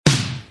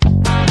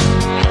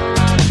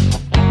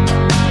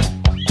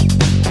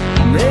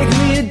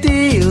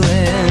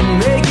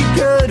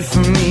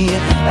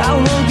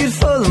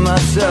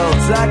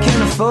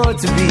afford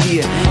to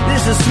be.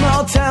 This is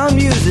small town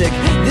music,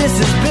 this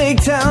is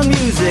big town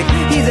music.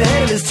 He's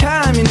ahead of his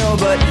time, you know,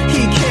 but he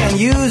can't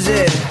use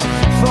it.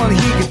 If only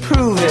he could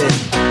prove it.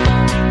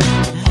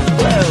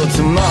 Well,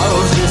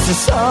 tomorrow's just a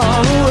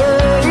song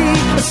away,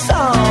 a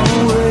song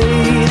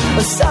away,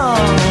 a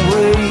song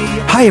away.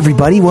 Hi,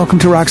 everybody. Welcome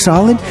to Rock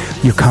Solid,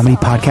 your comedy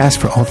podcast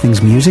for all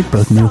things music,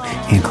 both new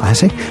and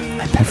classic.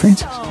 I'm Pat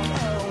Francis.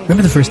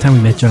 Remember the first time we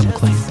met John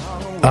McClane?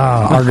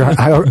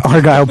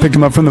 Argyle picked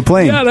him up from the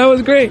plane. Yeah, that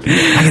was great.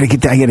 I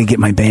gotta get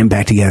my band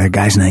back together,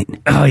 guys' night.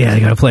 Oh yeah, I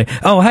gotta play.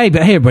 Oh hey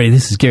everybody,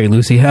 this is Gary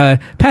Lucy.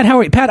 Pat, how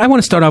are you? Pat, I want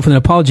to start off with an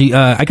apology.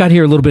 I got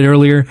here a little bit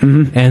earlier,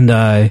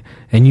 and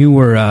you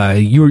were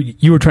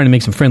trying to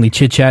make some friendly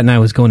chit chat, and I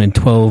was going in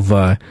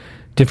 12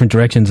 different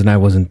directions, and I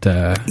wasn't.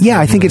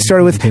 I think it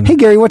started with, "Hey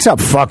Gary, what's up?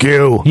 Fuck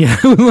you." Yeah,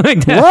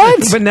 like that.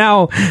 What? But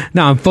now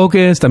I'm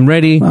focused. I'm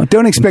ready. Well,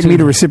 don't expect me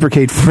to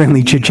reciprocate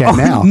friendly chit chat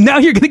now. Now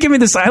you're going to give me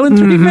the silent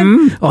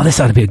treatment. Oh, this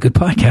ought to be a good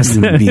podcast.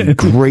 It would be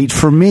great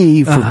for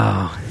me.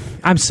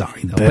 I'm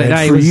sorry though,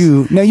 but for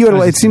you. No,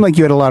 it seemed like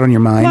you had a lot on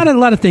your mind. A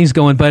lot of things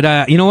going,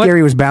 but you know what?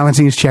 Gary was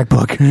balancing his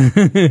checkbook.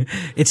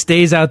 It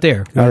stays out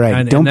there. All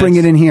right, don't bring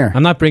it in here.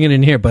 I'm not bringing it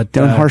in here, but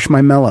don't harsh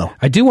my mellow.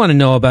 I do want to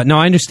know about. No,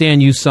 I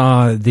understand you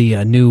saw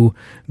the new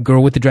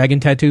Girl with the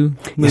Dragon Tattoo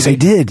movie?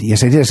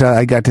 Yes, I did. So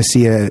I got to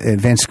see an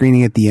advanced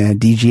screening at the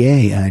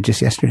DGA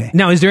just yesterday.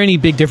 Now, is there any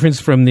big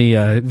difference from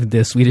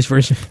the Swedish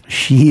version?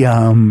 She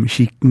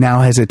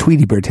now has a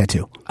Tweety Bird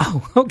tattoo.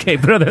 Oh, okay.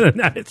 But other than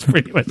that, it's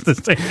pretty much the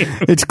same.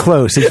 It's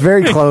close. It's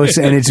very close,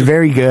 and it's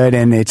very good.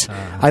 And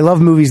I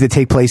love movies that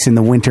take place in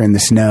the winter and the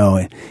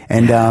snow.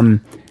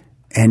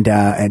 And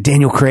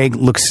Daniel Craig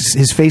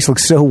his face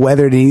looks so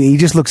weathered. He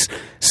just looks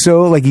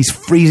so like he's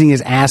freezing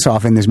his ass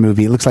off in this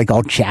movie. It looks like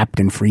all chapped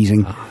and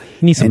freezing.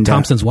 He needs some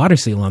Thompson's water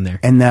seal on there.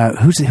 And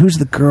who's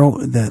the girl,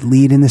 the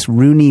lead in this?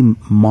 Rooney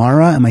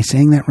Mara? Am I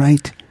saying that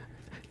right?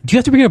 Do you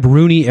have to bring up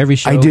Rooney every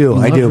show? I do.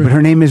 But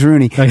her name is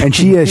Rooney, and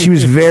she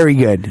was very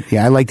good.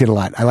 Yeah, I liked it a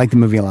lot. I liked the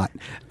movie a lot.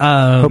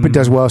 Hope it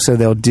does well. So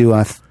they'll do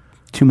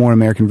 2 more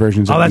American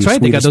versions. Oh, that's right.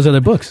 They got those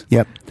other books.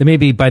 Yep. Then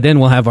maybe by then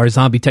we'll have our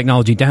zombie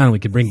technology down. We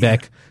could bring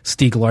back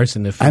Stieg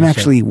Larsson. I'm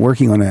actually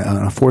working on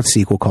a 4th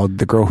sequel called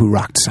The Girl Who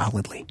Rocked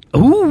Solidly.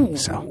 Ooh,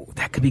 so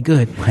that could be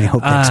good. I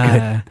hope that's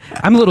good.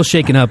 I'm a little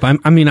shaken up.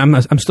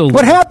 I'm still.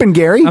 What happened,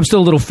 Gary? I'm still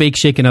a little fake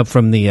shaken up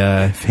from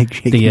the fake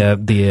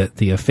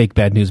fake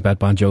bad news about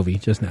Bon Jovi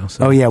just now.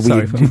 So, oh yeah,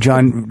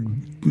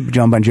 John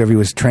Bon Jovi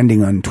was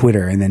trending on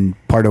Twitter, and then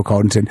Pardo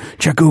called and said,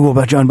 "Check Google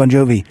about John Bon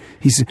Jovi.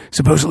 He's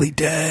supposedly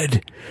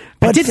dead."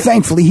 But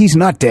thankfully, he's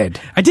not dead.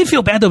 I did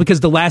feel bad, though, because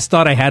the last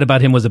thought I had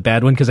about him was a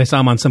bad one, because I saw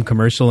him on some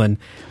commercial, and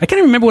I can't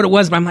even remember what it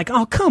was, but I'm like,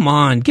 oh, come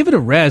on, give it a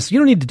rest. You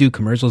don't need to do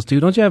commercials,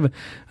 dude. Don't you have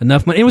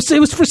enough money? It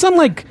was for some,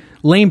 like,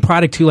 lame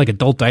product, too, like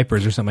adult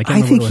diapers or something.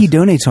 I think he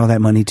donates all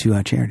that money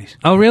to charities.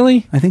 Oh,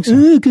 really? I think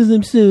so. Because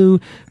I'm so...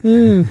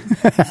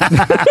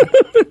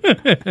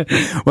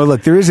 Well,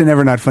 look, there is a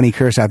Never Not Funny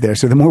curse out there,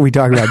 so the more we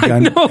talk about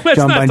John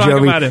Bon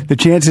Jovi, the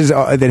chances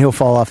that he'll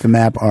fall off the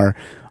map are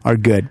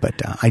good,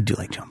 but I do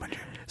like John Bon Jovi.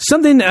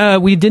 Something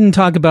we didn't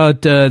talk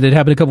about that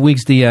happened a couple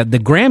weeks, the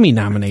Grammy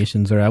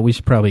nominations are out. We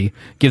should probably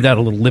give that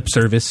a little lip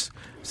service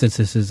since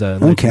this is a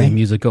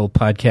musical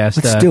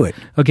podcast. Let's do it.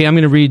 Okay, I'm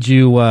going to read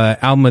you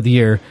Album of the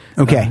Year.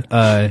 Okay.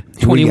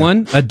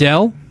 21,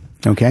 Adele.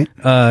 Okay.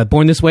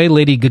 Born This Way,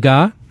 Lady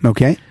Gaga.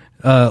 Okay.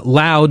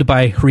 Loud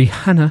by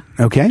Rihanna.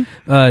 Okay.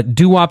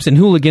 Doo-Wops and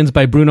Hooligans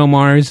by Bruno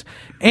Mars.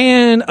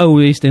 And A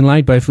Wasting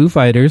Light by Foo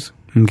Fighters.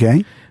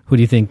 Okay. Who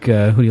do you think?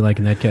 Who do you like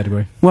in that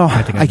category? Well,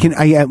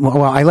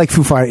 I like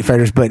Foo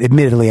Fighters, but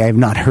admittedly, I have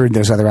not heard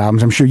those other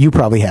albums. I'm sure you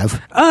probably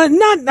have.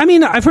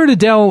 I've heard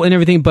Adele and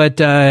everything,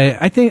 but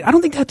I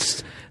don't think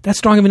that's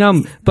strong of an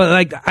album.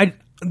 But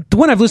the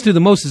one I've listened to the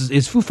most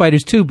is Foo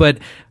Fighters too. But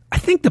I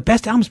think the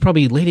best album is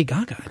probably Lady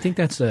Gaga. I think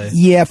that's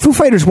yeah. Foo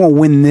Fighters won't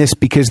win this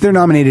because they're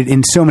nominated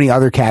in so many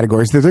other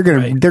categories. They're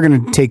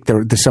gonna take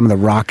some of the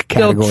rock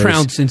categories. They'll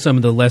trounce in some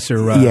of the lesser.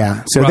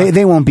 So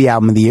they won't be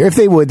Album of the Year. If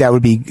they would, that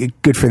would be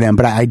good for them.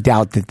 But I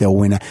doubt that they'll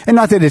win it. And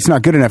not that it's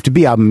not good enough to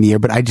be Album of the Year,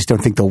 but I just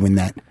don't think they'll win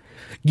that.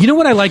 You know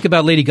what I like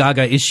about Lady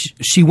Gaga is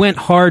she went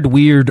hard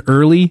weird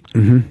early,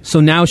 so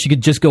now she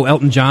could just go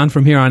Elton John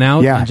from here on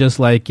out, and just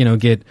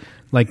get.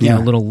 A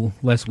little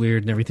less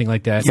weird and everything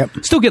like that.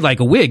 Yep. Still get like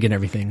a wig and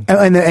everything.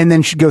 And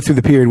then she'd go through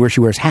the period where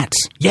she wears hats.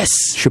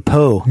 Yes.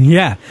 Chapeau.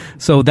 Yeah.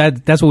 So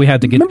that's what we had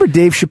to get. Remember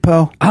Dave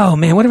Chappelle? Oh,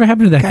 man. Whatever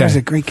happened to that guy? That was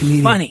a great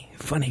comedian.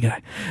 Funny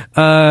guy.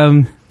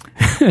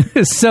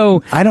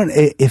 So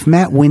if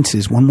Matt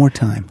winces one more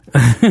time,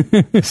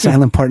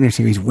 Silent Partners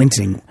here, he's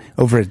wincing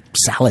over a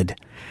salad.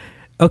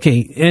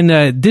 Okay, and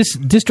this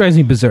drives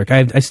me berserk.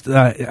 I've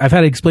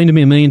had it explained to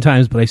me a million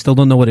times, but I still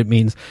don't know what it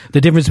means.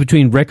 The difference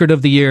between Record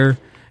of the Year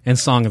and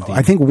Song of the Year.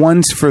 I think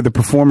one's for the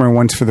performer and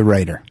one's for the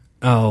writer.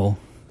 Oh.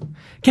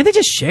 Can't they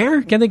just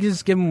share? Can't they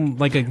just give them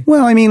like a...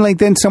 Well, I mean,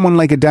 then someone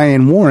like a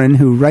Diane Warren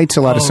who writes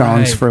a lot of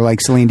songs for like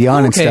Celine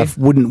Dion and stuff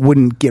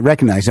wouldn't get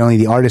recognized. Only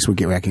the artist would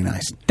get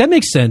recognized. That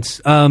makes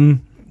sense.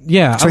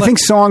 Yeah. So I think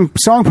song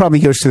probably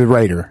goes to the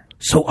writer.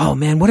 So, oh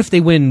man, what if they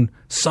win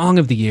Song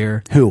of the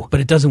Year? Who? But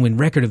it doesn't win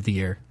Record of the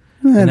Year.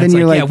 And then that's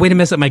you're yeah, like- way to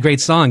mess up my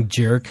great song,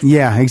 jerk.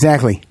 Yeah,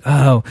 exactly.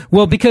 Oh,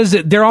 well, because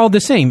they're all the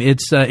same.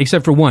 It's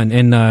except for one.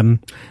 And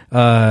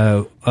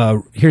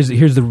here's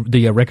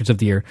the records of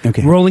the year.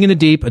 Okay. Rolling in the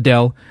Deep,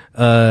 Adele.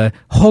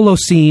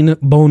 Holocene,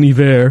 Bon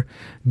Iver.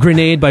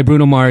 Grenade by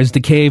Bruno Mars. The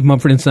Cave,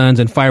 Mumford & Sons.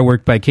 And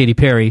Firework by Katy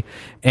Perry.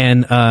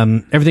 And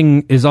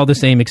everything is all the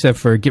same except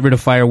for get rid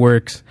of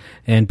fireworks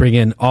and bring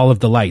in All of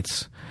the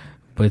Lights,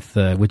 with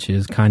which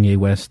is Kanye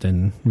West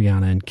and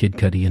Rihanna and Kid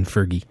Cudi and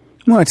Fergie.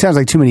 Well, it sounds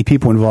like too many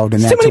people involved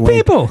in that. Too many to win.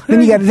 people.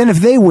 Then then if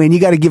they win,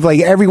 you got to give like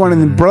everyone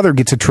and the brother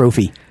gets a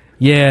trophy.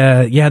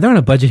 Yeah, they're on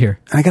a budget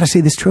here. And I got to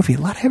say, this trophy a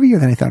lot heavier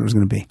than I thought it was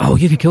going to be. Oh,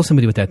 you could kill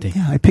somebody with that thing.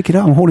 Yeah, I pick it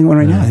up. I'm holding one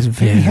right now. It's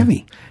very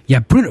heavy. Yeah,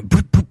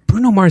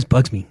 Bruno Mars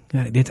bugs me.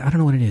 I don't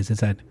know what it is. It's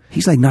that.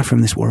 He's like not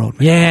from this world.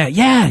 Man.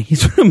 Yeah.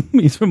 He's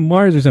from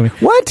Mars or something.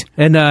 What?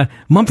 And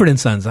Mumford &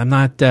 Sons. I'm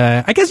not.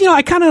 I guess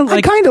I kind of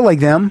like. I kind of like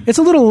them. It's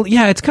a little.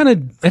 Yeah, it's kind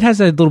of. It has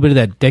a little bit of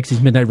that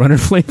Dexy's Midnight Runner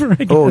flavor. I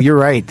guess. Oh, you're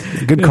right.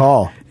 Good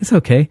call. It's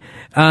okay.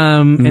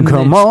 And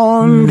Come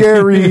on,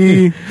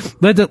 Gary.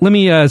 Let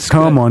me.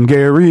 Come on,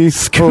 Gary.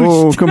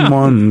 Oh, come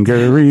on,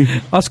 Gary.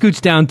 I'll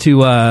scooch down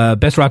to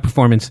best rock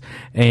performance,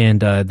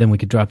 and then we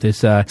could drop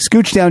this.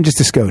 Scooch down just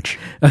a scotch.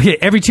 Okay,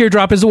 Every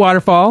Teardrop is a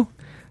Waterfall.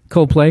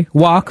 Coldplay.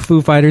 Walk,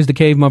 Foo Fighters, The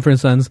Cave, Mumford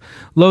 & Sons.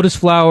 Lotus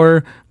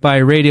Flower by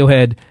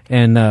Radiohead.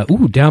 And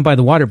Down by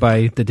the Water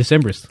by the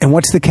Decemberists. And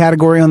what's the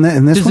category on that?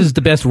 In this This one? is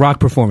the best rock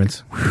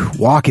performance.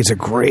 Walk is a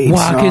great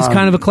Walk song. is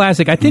kind of a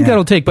classic. I think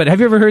that'll take. But have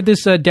you ever heard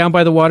this Down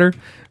by the Water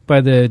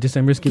by the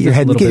Decemberists? Get your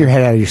head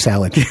out of your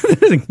salad.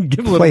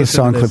 Play a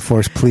song clip for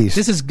us, please.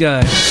 This is...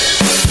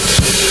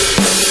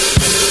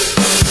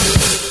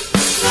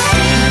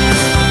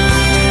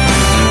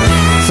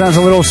 Sounds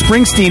a little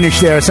Springsteen-ish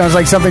there. It sounds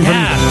like something from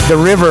The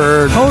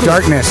River or Totally.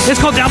 Darkness. It's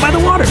called Down by the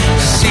Water.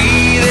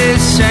 See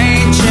this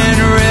ancient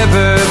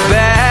river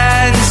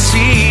bed,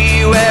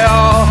 see where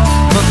all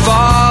the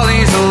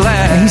follies are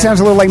left. He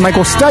sounds a little like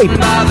Michael Stipe.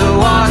 By the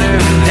water,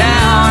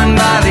 down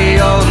by the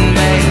old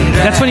main.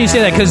 That's funny you say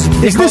that because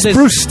Is this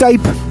Bruce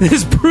Stipe? This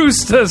is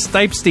Bruce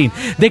Stipestein.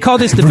 They call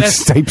this the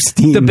Bruce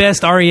Stipestein. the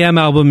best REM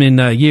album in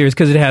years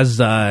because it has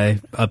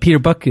Peter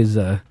Buck is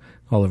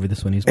all over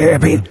this one. He's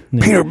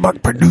Peter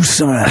Buck produced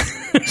some of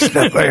that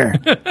stuff there.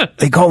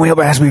 They called me up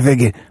and asked me if they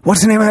could.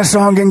 What's the name of that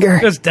song again, Gary?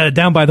 Just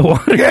Down by the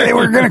Water. Yeah, they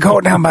were going to call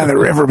it Down by the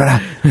River, but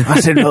I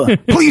said,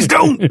 please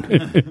don't.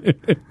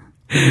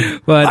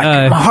 But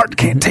My heart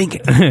can't take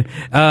it.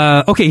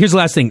 okay, here's the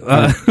last thing.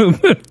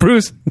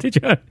 Bruce,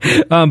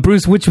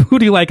 Bruce, who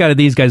do you like out of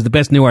these guys? The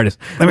best new artist?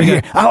 Let me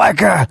hear. I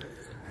like,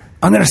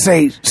 I'm going to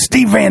say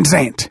Steve Van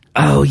Zandt.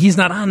 Oh, he's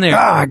not on there.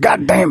 Ah,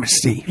 God damn it,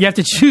 Steve. You have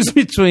to choose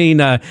between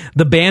the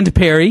band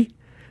Perry.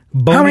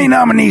 How many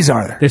nominees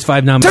are there? There's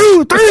 5 nominees.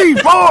 2, 3,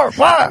 4,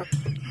 5.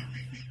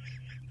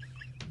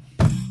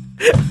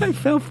 I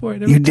fell for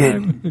it. You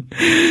did.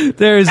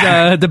 There's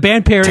the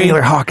band Perry.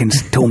 Taylor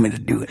Hawkins told me to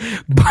do it.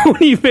 Bon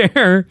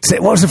Iver.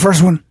 What was the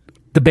first one?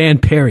 The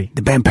band Perry.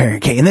 The band Perry.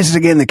 Okay, and this is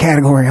again the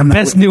category. I'm not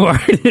Best new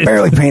artist.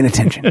 barely paying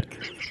attention.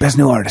 Best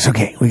new artist.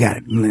 Okay, we got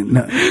it.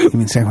 No, give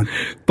me the second one.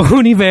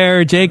 Bon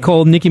Iver, J.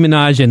 Cole, Nicki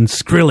Minaj, and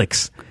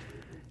Skrillex.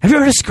 Have you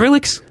heard of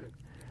Skrillex?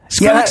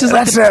 Skrillex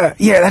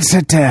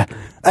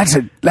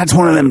That's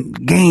one of them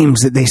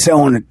games that they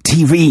sell on a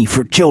TV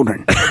for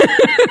children.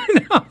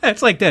 No,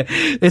 that's like that.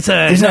 It's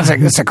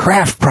a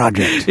craft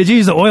project. Did you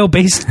use the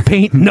oil-based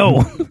paint?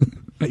 No.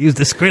 I used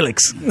the Skrillex.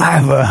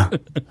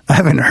 I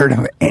haven't heard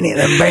of any of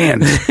them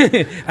bands.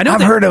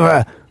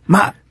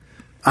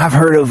 I've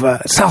heard of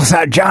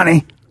Southside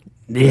Johnny.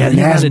 Yeah, and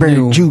Asbury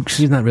new. Jukes.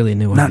 He's not really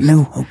new. Not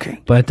new. Okay.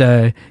 But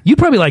you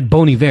probably like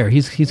Bon Iver.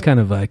 He's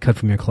kind of cut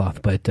from your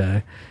cloth. But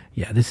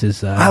yeah, this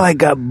is. I like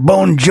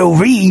Bon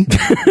Jovi.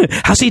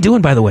 How's he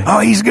doing, by the way? Oh,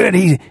 he's good.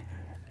 He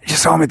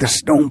just saw me at the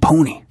Stone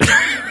Pony.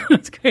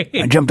 That's great.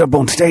 I jumped up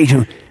on stage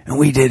and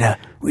we did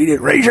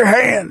Raise Your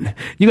Hand.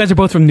 You guys are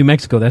both from New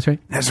Mexico, that's right?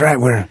 That's right.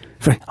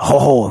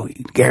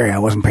 Gary, I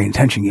wasn't paying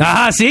attention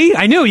yet. See?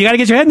 I knew. You got to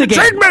get your head in the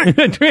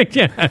game. Trick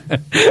me! Yeah.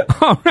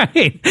 All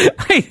right.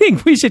 I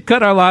think we should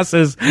cut our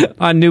losses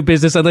on new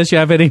business unless you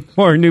have any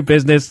more new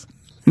business.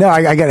 No,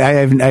 I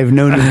have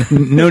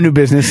no new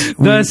business.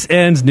 Thus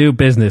ends new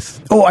business.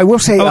 Oh, I will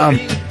say. Oh,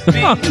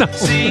 no.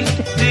 C,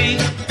 D,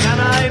 can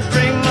I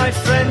bring my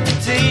friend to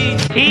tea?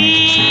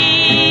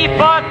 T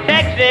for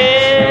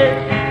Texas,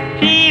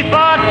 T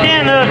for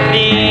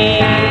Tennessee.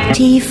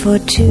 T for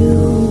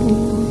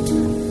two,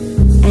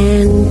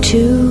 and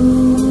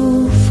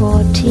 2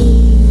 for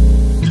tea.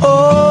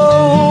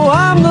 Oh,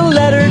 I'm the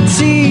letter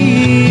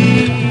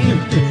T.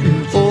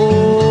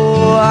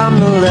 Oh, I'm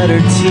the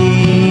letter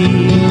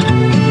T.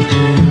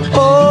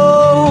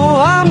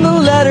 Oh, I'm the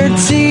letter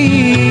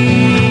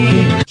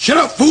T. Shut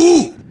up,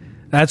 fool!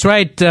 That's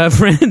right,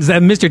 friends.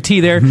 Mr.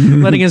 T there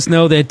letting us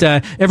know that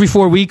every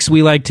 4 weeks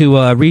we like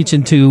to reach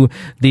into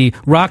the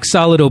Rock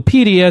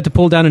Solidopedia to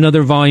pull down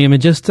another volume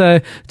and just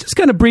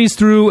kind of breeze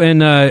through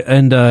and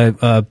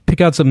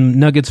pick out some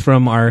nuggets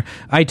from our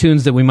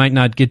iTunes that we might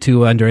not get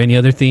to under any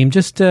other theme.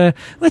 Just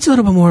let's a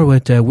little bit more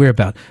what we're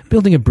about.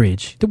 Building a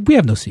bridge. We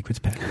have no secrets,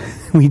 Pat.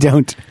 We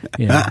don't.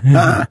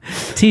 Yeah.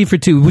 Tea for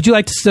two. Would you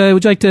like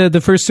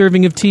the first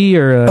serving of tea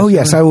or? Oh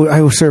yes, I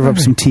will serve up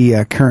some tea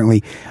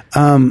currently.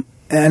 And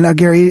now,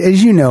 Gary,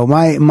 as you know,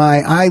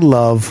 I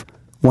love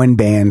when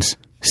bands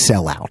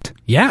sell out.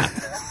 Yeah,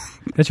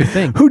 that's your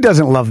thing. Who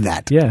doesn't love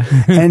that? Yeah.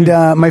 And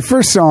my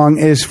first song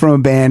is from a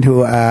band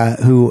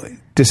who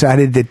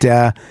decided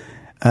that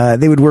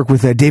they would work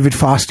with David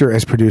Foster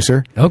as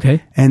producer.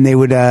 Okay. And they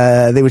would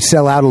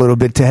sell out a little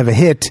bit to have a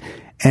hit.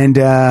 And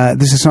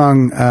this is a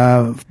song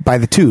by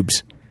The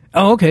Tubes.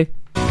 Oh, okay.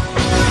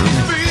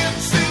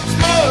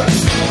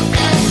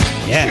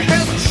 Yeah.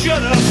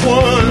 Shut up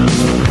one.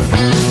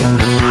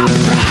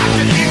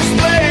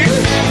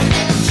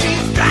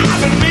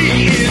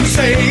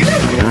 Insane.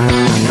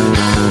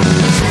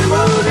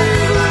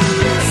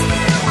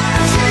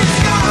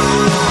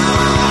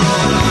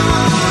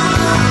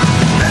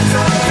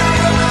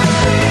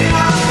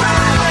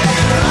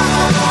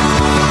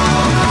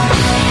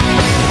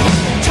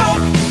 Talk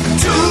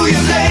to you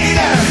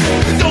later.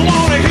 Don't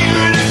want to hear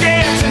it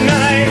again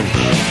tonight.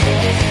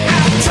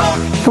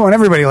 Come on,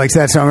 everybody likes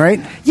that song, right?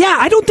 Yeah,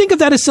 I don't think of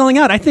that as selling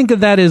out. I think of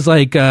that as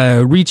like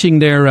reaching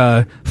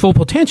their full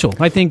potential.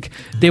 I think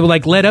they were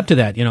like led up to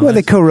that. You know, Well,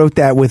 they co-wrote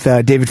that with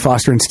David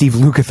Foster and Steve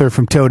Lukather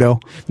from Toto.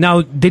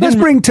 Now they Let's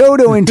didn't bring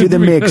Toto into the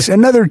mix.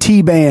 Another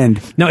T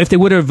band. Now, if they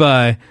would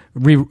have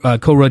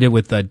co-wrote it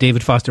with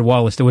David Foster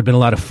Wallace, there would have been a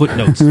lot of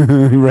footnotes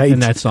Right. in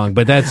that song.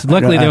 But that's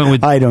luckily they went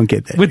with I don't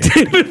get that. with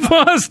David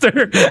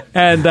Foster.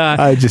 And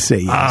I just say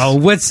yes.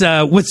 what's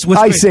I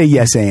great- say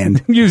yes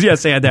and.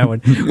 Yes, I had that one.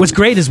 What's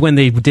great is when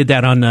they did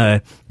that on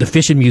the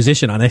Fishing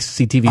Musician on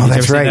SCTV. Did you that's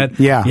ever see right. that?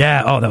 Yeah.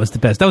 Yeah. Oh, that was the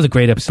best. That was a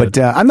great episode.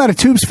 But I'm not a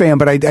Tubes fan,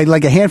 but I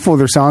like a handful of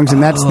their songs,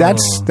 and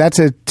that's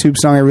a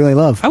Tubes song I really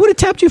love. I would have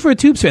tapped you for a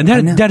Tubes fan.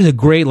 That is a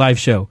great live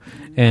show.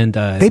 And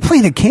They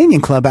play the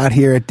Canyon Club out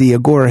here at the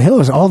Agora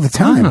Hills all the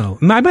time. oh,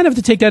 I might have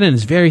to take that in.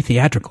 It's very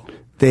theatrical.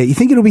 You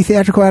think it'll be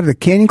theatrical out of the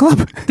Canyon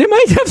Club? They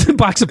might have some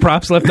box of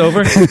props left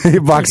over.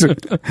 Box of,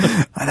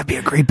 that'd be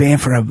a great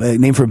band for a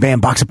name for a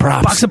band. Box of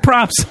Props. Box of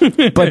props.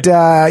 But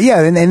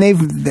yeah,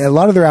 and a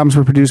lot of their albums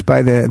were produced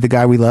by the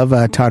guy we love,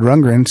 Todd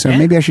Rundgren. So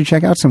maybe I should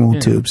check out some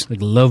old Tubes. Like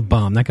Love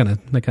Bomb. That kind of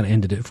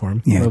ended it for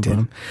him. Yeah, Love it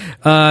did.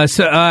 Bomb.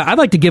 So I'd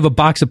like to give a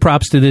box of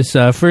props to this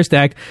first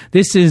act.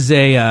 This is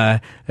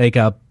a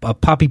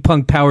poppy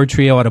punk power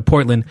trio out of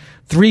Portland.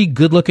 3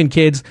 good-looking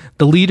kids.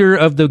 The leader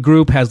of the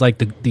group has like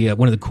the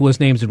one of the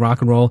coolest names in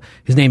rock and roll.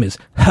 His name is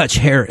Hutch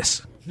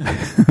Harris.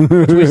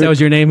 That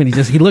was your name, and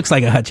he looks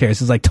like a Hutch Harris.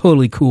 He's like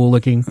totally cool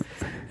looking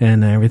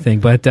and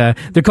everything. But they're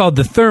called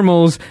the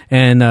Thermals,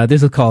 and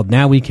this is called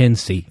Now We Can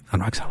See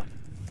on Rock Solid.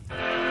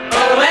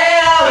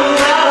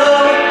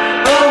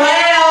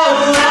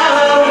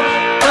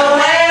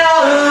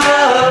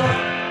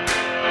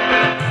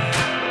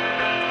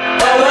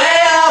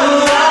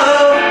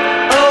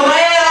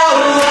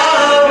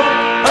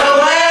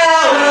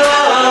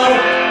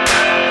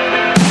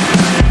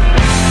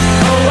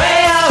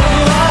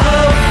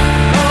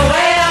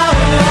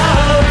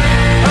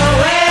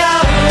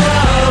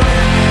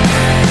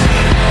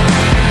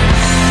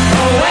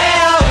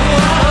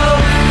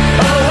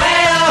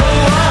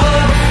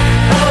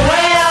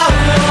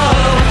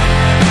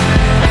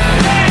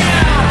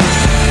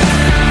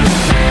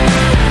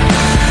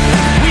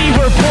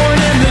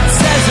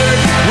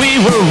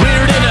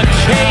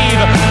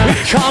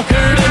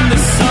 Conquered in the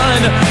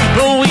sun,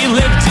 but we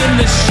lived in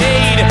the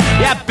shade.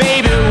 Yeah,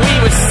 baby, we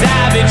were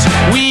savage.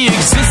 We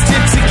existed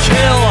to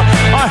kill.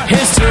 Our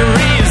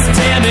history is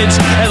damaged.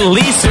 At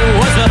least it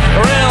was a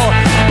thrill.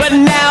 But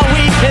now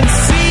we can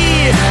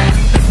see.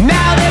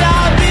 Now that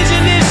our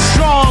vision is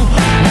strong,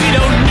 we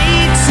don't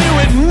need to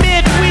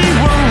admit we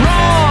were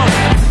wrong.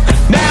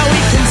 Now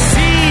we can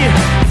see,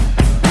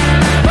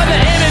 but the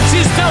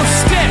images don't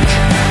stick.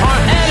 Our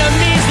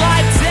enemies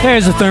lie dead.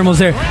 There's the Thermals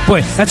there.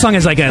 Boy, that song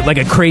is like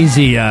a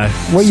crazy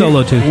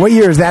solo too. What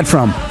year is that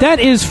from? That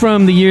is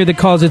from the year that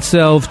calls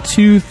itself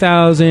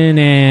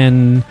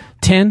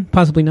 2010,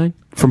 possibly 9.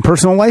 From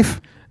Personal Life?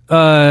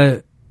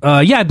 Yeah,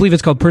 I believe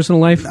it's called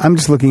Personal Life. I'm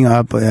just looking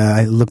up.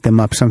 I look them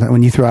up sometimes.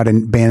 When you throw out a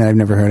band that I've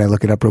never heard, I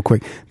look it up real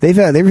quick. They've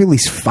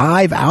released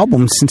 5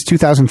 albums since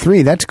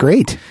 2003. That's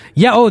great.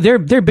 Yeah. Oh, they're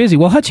busy.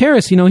 Well, Hutch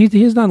Harris,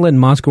 he's not letting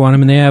Moscow on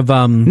him, and they have.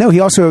 No, he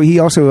also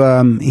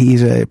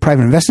he's a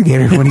private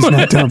investigator when he's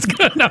not done.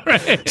 All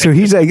right. So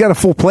he got a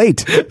full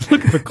plate.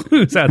 Looking for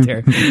clues out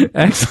there.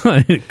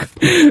 Excellent.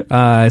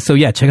 So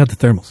yeah, check out the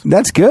Thermals.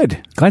 That's good.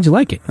 Glad you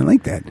like it. I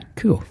like that.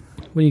 Cool.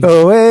 What do you?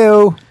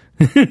 Oh.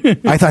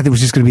 I thought it was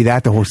just going to be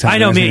that the whole time. I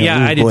know, me. Yeah,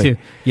 I did too.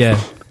 Yeah.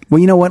 Well,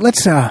 you know what?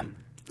 Let's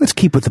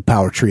keep with the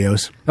power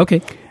trios.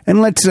 Okay.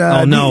 And let's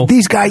Oh, no.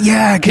 these guys,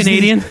 yeah, 'cause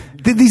Canadian?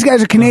 these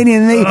guys are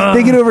Canadian, and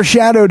they get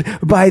overshadowed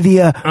by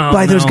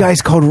those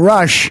guys called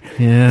Rush.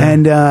 Yeah.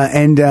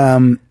 And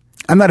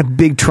I'm not a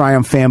big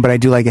Triumph fan, but I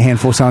do like a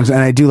handful of songs, and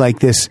I do like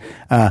this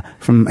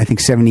from I think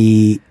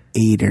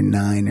 78 or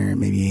 9 or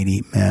maybe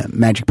 80,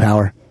 Magic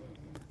Power.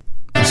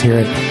 Let's hear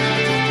it.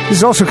 This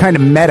is also kind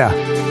of meta.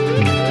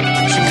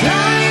 She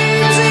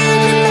climbs in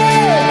the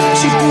bed,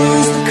 she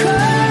pulls the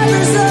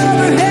covers over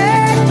her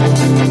head,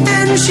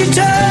 and she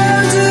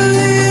turns a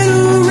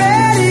little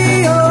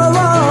radio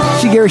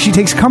on. Gary, she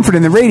takes comfort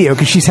in the radio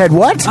because she's had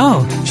what?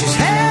 Oh. She's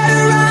had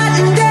a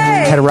rotten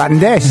day. Had a rotten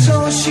day.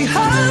 So she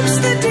hopes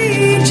the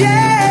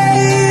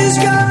DJ's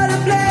gonna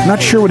play. I'm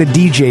not sure what a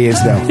DJ is,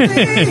 though. her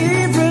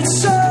favorite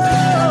song.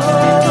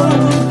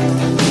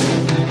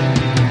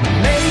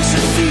 Makes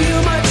her feel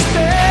much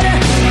better,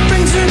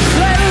 brings her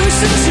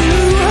closer to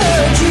her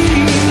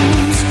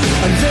dreams.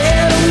 A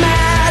little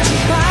magic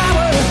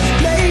power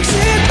makes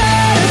it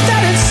better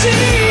than it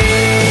seems.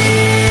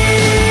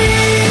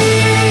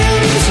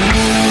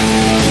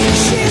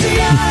 She's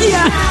young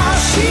now,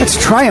 she's That's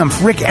Triumph.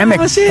 Rick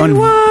Emmett. She on-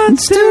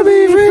 wants to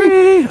be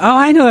free. Oh,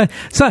 I know that.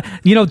 So,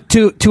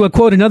 to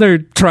quote another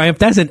Triumph,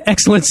 that's an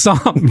excellent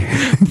song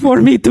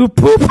for me to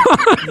poop on.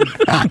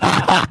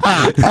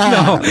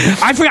 No,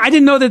 I forgot. I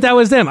didn't know that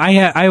was them. I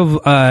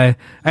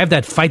have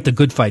that Fight the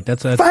Good Fight.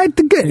 That's a Fight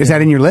the Good. Is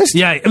that in your list?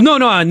 yeah. No.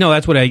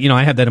 That's what I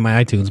have that in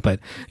my iTunes.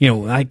 But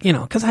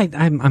because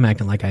I'm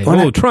acting like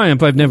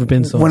Triumph. I've never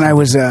been so. When I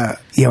was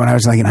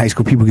like in high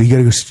school, people go, "You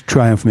gotta go to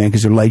Triumph, man,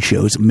 because their light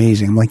show is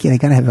amazing." I'm like, "Yeah, they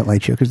gotta have that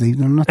light show because they're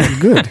not that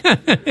good,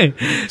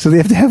 so they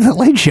have to have that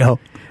light show."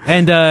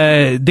 And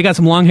they got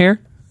some long hair.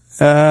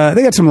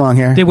 They got some long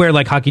hair. They wear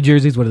like hockey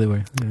jerseys. What do they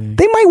wear?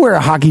 They might wear a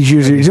hockey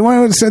jersey.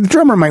 The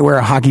drummer might wear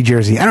a hockey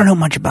jersey. I don't know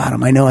much about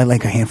them. I know I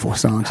like a handful of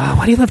songs.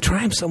 Why do you love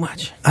Triumph so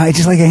much? I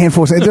just like a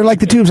handful. They're like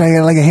the Tubes. I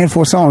like a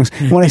handful of songs.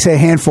 When I say a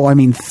handful, I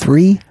mean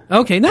 3.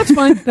 Okay, that's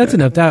fine. That's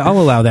enough. I'll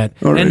allow that.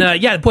 All right.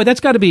 And boy, that's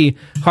got to be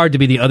hard to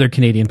be the other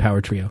Canadian power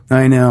trio.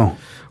 I know.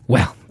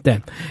 Well,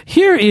 then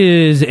here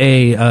is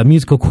a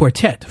musical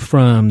quartet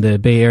from the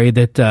Bay Area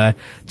that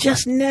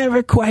just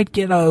never quite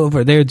get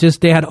over. They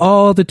had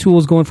all the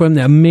tools going for them.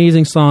 The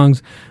amazing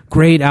songs,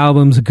 great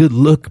albums, a good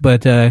look,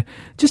 but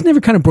just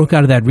never kind of broke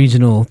out of that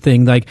regional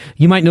thing. Like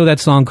you might know that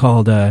song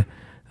called they're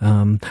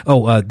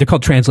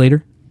called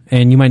Translator,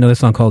 and you might know that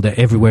song called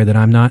Everywhere That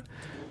I'm Not.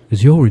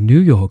 Because you're in New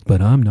York,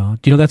 but I'm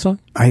not. Do you know that song?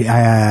 Are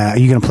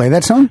you going to play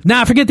that song?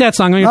 Nah, forget that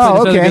song. I'm gonna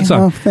play this other good song.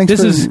 Well, thanks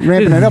for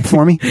ramping it up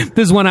for me.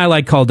 This is one I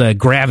like called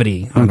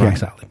Gravity on Rock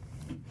Solid.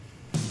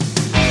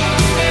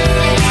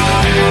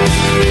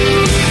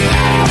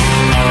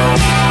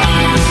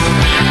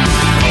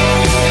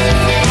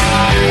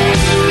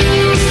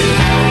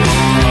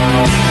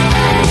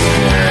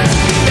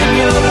 In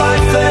your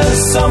life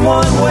there's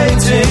someone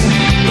waiting,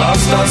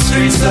 lost on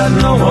streets that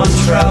no one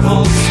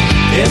travels.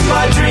 In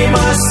my dream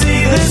I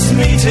see this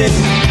meeting,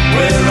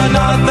 where a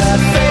knot that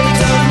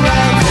fate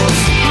unravels.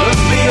 Look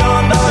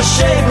beyond our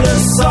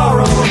shameless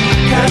sorrow,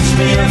 catch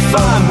me if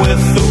I'm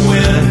with the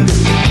wind.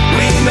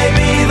 We may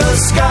be the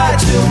sky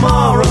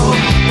tomorrow,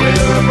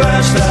 we're a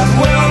branch that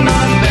will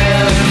not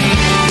bend.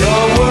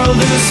 Your world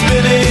is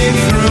spinning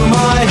through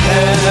my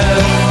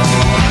head.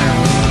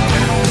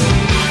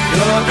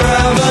 Your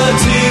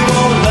gravity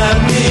won't let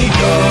me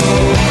go.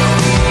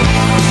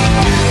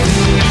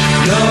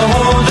 You're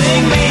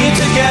holding me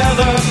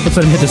together. Let's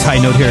let him hit this high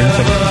note here in a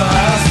second.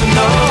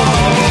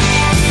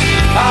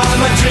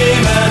 I'm a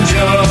dream and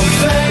you're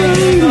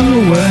fading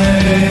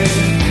away.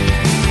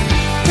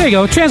 There you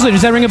go. Translator,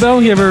 does that ring a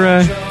bell? You ever...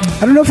 I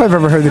don't know if I've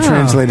ever heard the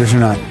Translators or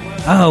not.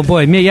 Oh,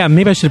 boy. Maybe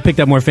I should have picked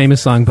that more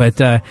famous song. But,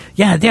 they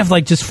have,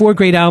 like, just 4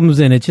 great albums,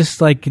 and it just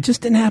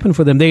didn't happen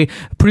for them. They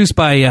produced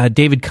by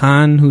David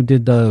Kahn, who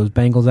did those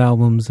Bangles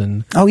albums.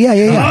 And Oh,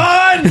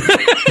 yeah.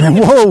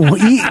 Whoa.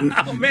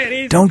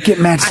 Don't get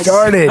Matt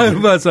started.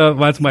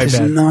 that's my Does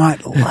bad.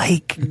 not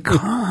like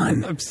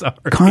Khan. I'm sorry.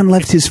 Khan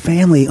left his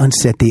family on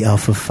Set the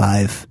Alpha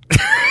 5.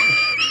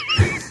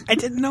 I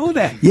didn't know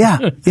that. Yeah,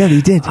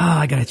 he did. Oh,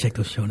 I got to check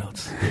those show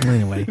notes.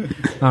 Anyway.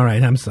 All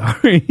right, I'm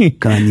sorry.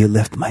 Khan, you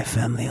left my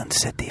family on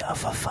Set the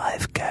Alpha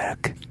 5,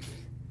 Kirk.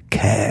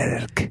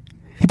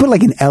 He put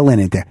like an L in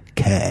it there.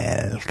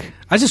 Kirk.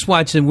 I just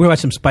watched, we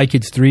watched some Spy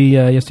Kids 3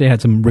 yesterday.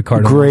 Had some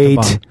Ricardo. Great.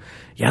 Montalban.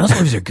 Yeah, those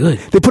movies are good.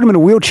 They put him in a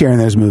wheelchair in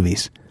those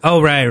movies.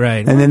 Oh,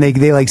 right. And then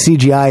they like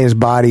CGI his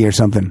body or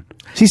something.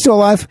 Is he still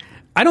alive?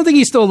 I don't think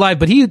he's still alive,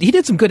 but he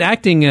did some good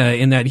acting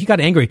in that. He got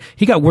angry.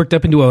 He got worked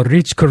up into a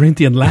rich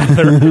Corinthian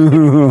lather.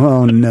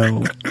 Oh,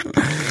 no.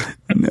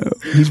 No.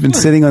 He's been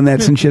sitting on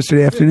that since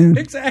yesterday afternoon.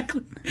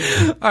 Exactly.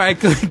 All right.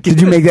 Good.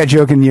 Did you make that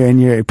joke and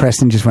your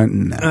Preston just went,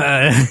 no,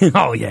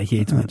 Oh, yeah, he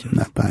hates my jokes. I'm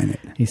not buying it.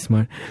 He's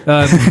smart.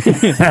 Tell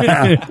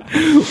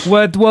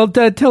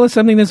us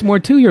something that's more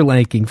to your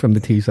liking from the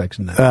T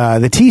section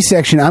then. The T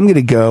section, I'm going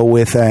to go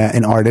with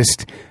an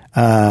artist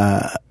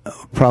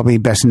probably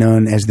best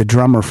known as the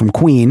drummer from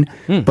Queen,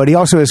 but he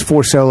also has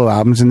 4 solo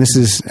albums, and this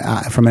is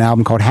from an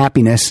album called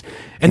Happiness.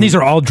 And these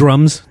are all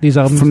drums, these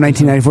albums? From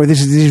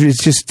 1994.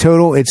 It's just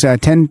total, it's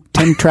 10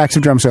 tracks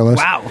of drum solos.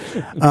 Wow.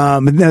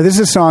 But no, this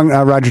is a song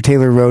Roger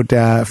Taylor wrote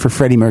for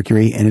Freddie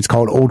Mercury, and it's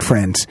called Old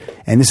Friends.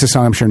 And this is a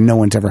song I'm sure no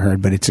one's ever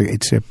heard, but it's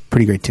a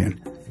pretty great tune.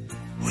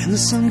 When the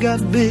sun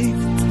got big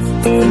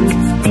and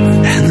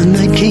the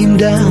night came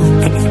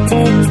down,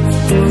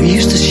 we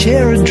used to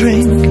share a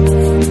drink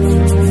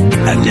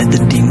and let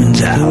the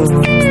demons out.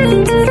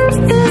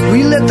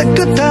 We let the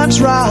good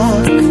times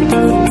rock.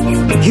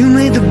 You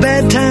made the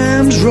bad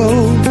times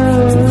roll.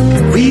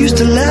 We used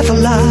to laugh a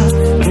lot.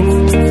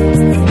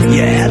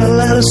 You had a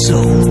lot of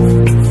soul.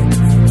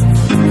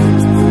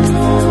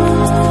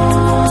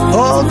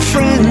 Old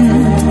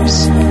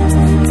friends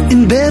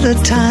in better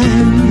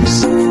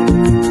times.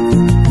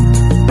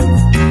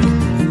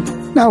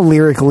 Now,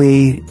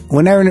 lyrically,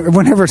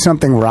 whenever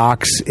something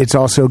rocks, it's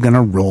also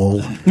gonna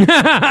roll.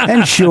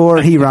 And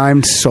sure, he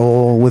rhymed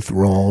soul with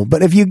roll.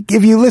 But if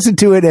you listen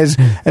to it as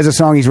a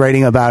song he's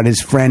writing about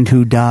his friend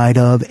who died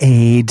of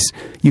AIDS,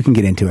 you can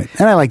get into it.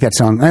 And I like that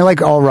song. I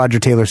like all Roger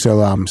Taylor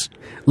solo albums.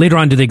 Later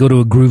on, do they go to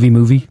a groovy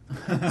movie?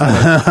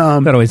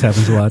 That always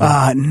happens a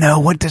lot. No,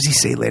 what does he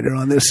say later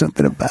on? There's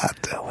something about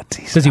what's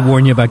he say? Does he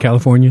warn you about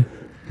California?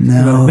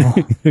 No.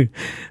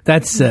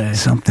 That's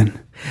something.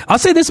 I'll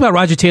say this about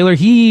Roger Taylor: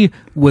 he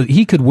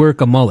could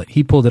work a mullet.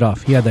 He pulled it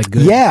off. He had that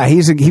good. Yeah, he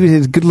was a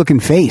good looking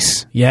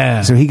face.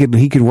 Yeah, so he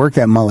could work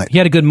that mullet. He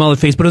had a good mullet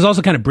face, but it was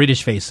also kind of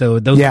British face.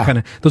 So those kind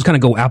of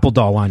go apple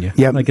doll on you.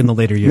 Yeah, like in the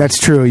later years. That's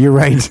true. You're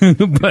right.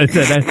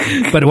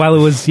 but while it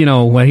was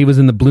while he was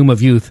in the bloom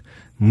of youth,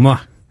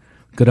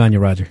 good on you,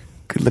 Roger.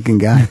 Good looking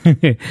guy.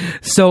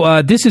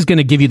 So this is going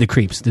to give you the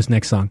creeps. This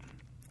next song.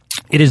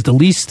 It is the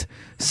least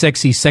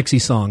sexy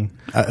song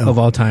of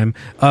all time.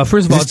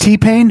 First of all, is this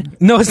T-Pain?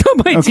 No, it's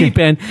not by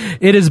T-Pain.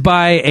 It is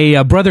by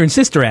a brother and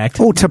sister act.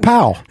 Oh,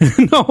 T'Pau.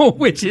 No,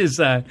 which is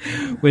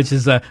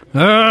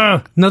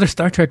another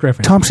Star Trek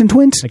reference. Thompson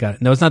Twins? I got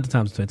it. No, it's not the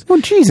Thompson Twins.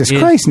 Oh, Jesus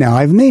Christ! Now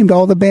I've named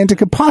all the bands it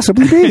could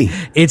possibly be.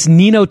 It's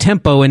Nino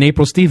Tempo and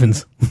April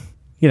Stevens.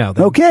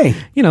 Okay.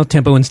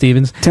 Tempo and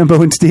Stevens.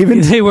 Tempo and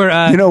Stevens. They were.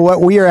 You know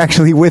what? We are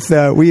actually with.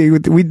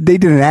 They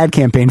did an ad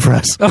campaign for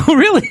us. Oh,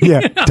 really?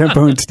 Yeah.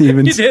 Tempo and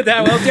Stevens. You did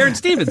that. Well, Darren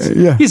Stevens.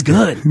 Yeah. He's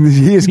good.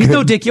 He's good.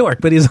 No Dick York,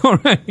 but he's all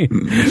right.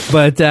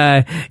 But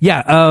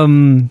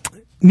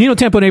Nino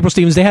Tempo and April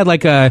Stevens, they had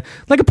like a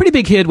pretty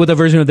big hit with a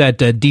version of that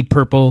Deep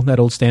Purple,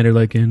 that old standard,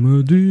 like In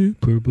My Deep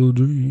Purple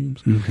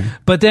Dreams. Okay.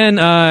 But then,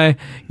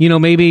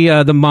 maybe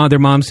their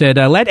mom said,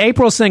 let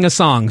April sing a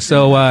song.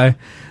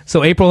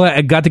 So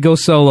April got to go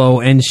solo,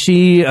 and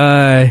she,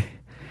 I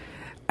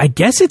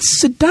guess it's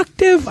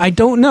Seductive. I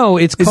don't know.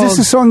 Is this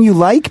a song you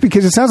like?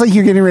 Because it sounds like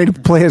you're getting ready to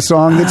play a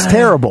song that's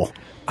terrible.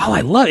 Oh,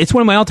 I love it. It's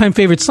one of my all-time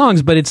favorite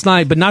songs, but it's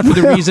not. But not for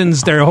the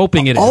reasons they're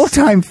hoping it is.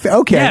 All-time,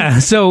 okay. Yeah.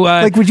 So,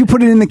 would you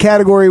put it in the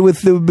category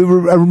with the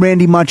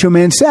Randy Macho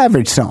Man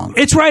Savage song?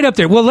 It's right up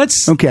there. Well,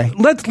 let's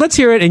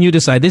hear it, and you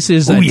decide. This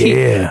is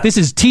this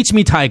is "Teach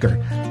Me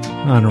Tiger"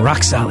 on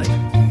Rock Solid.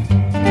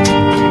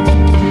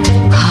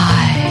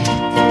 Hi,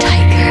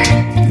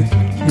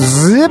 Tiger.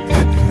 Zip.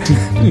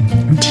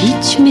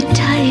 Teach me,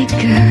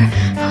 Tiger,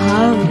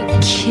 how to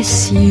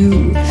kiss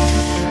you.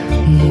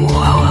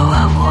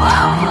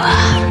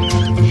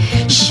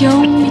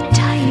 Show me,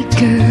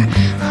 Tiger,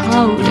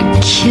 how to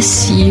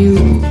kiss you.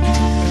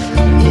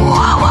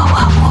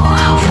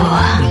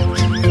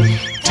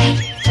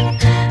 Take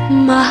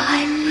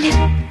my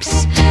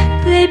lips,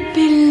 they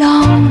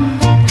belong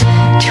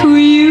to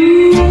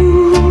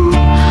you.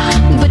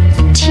 But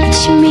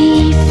teach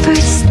me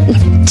first,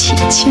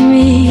 teach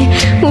me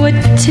what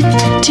to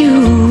do.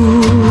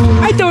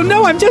 I don't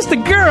know, I'm just a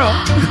girl.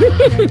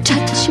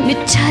 Touch me,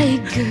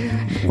 Tiger.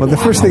 Well, the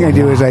first thing I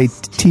do is I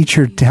teach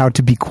her how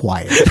to be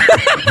quiet.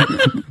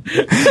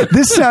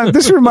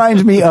 This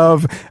reminds me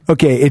of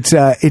it's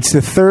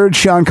the third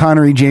Sean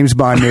Connery James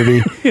Bond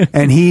movie,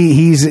 and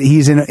he's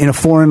in a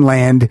foreign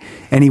land,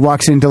 and he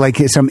walks into like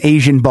some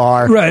Asian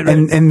bar, right.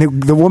 And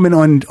the woman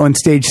on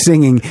stage is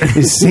singing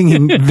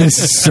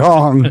this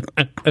song.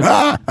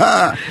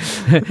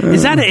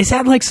 Is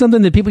that like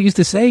something that people used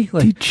to say?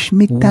 Like, teach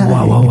me that.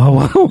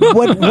 Wow.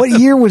 What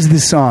year was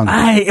this song?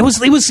 It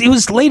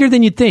was later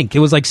than you'd think. It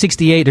was like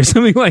 68 or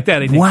something like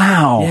that, I think.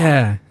 Wow.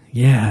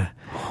 Yeah.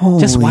 Holy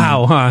just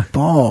wow, huh?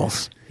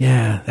 Balls.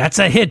 Yeah, that's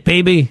a hit,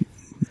 baby.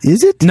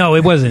 Is it? No,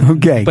 it wasn't.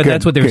 Okay, but good,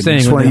 that's what they were saying.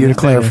 Just wanted you to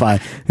clarify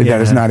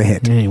that is not a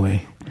hit.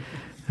 Anyway,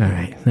 all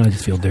right. Now I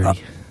just feel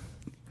dirty.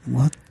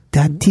 Well,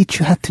 that teach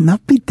you how to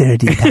not be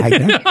dirty,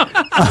 Tiger.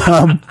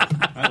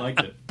 I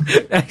liked it.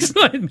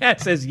 Excellent.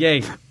 Matt says,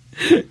 "Yay."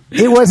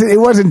 It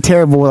wasn't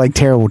terrible, like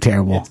terrible.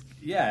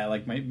 Yeah,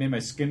 like made my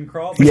skin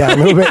crawl. Yeah, a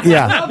little bit.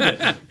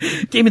 Yeah.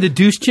 Gave me the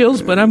douche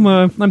chills, but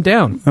I'm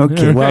down.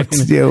 Okay. Well,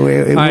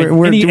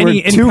 we're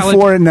Any 2 palate-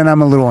 for it, and then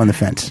I'm a little on the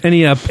fence.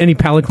 Any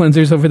palate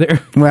cleansers over there?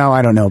 Well,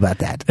 I don't know about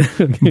that.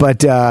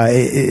 But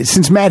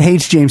since Matt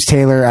hates James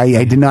Taylor,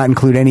 I did not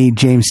include any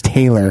James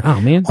Taylor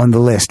on the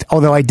list.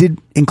 Although I did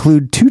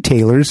include 2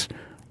 Taylors,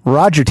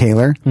 Roger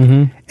Taylor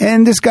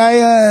and this guy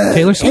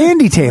Taylor Swift?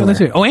 Andy Taylor.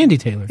 Andy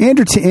Taylor.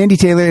 Andy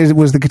Taylor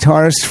was the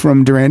guitarist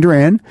from Duran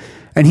Duran,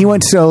 and he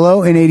went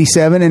solo in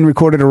 '87 and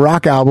recorded a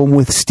rock album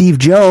with Steve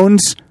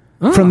Jones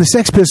from the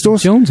Sex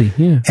Pistols. Jonesy,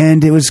 yeah.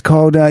 And it was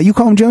called you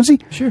call him Jonesy?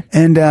 Sure.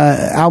 And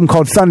album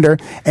called Thunder,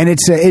 and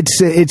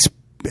it's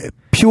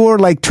pure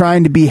like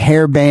trying to be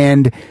hair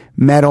band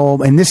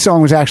metal, and this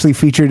song was actually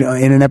featured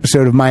in an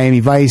episode of Miami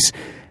Vice.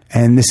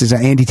 And this is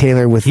Andy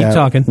Taylor with Keep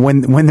talking.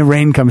 When the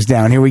Rain Comes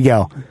Down. Here we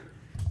go.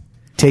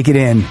 Take it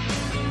in.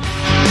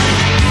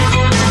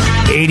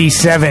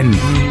 87.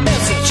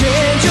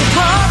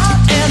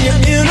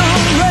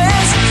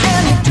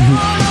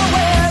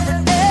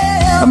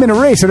 I'm in a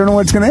race. I don't know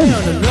where it's going to end.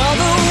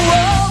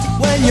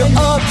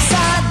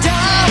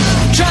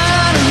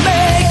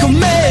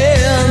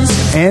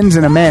 Ends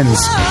and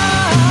amends.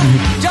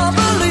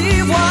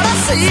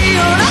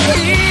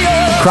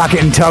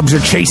 Crockett and Tubbs are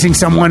chasing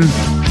someone.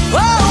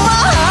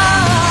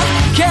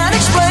 Can't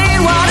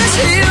explain what is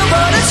here,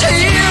 but it's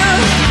here.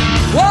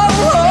 Whoa,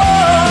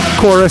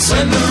 whoa. Chorus.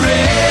 When the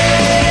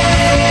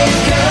rain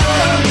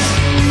comes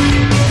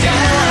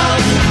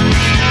down.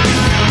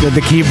 With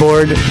the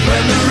keyboard. When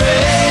the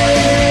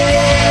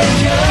rain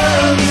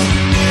comes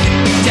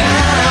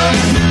down.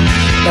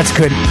 That's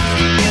good.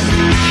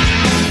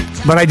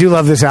 But I do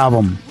love this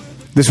album.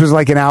 This was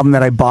like an album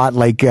that I bought.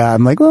 Like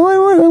I'm like, well,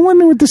 I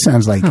wonder what this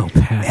sounds like,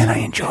 and I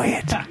enjoy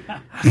it.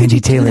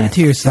 Andy Taylor,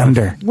 to yourself?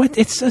 Thunder. What?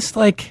 It's just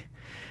like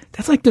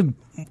that's like the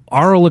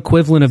oral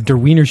equivalent of Der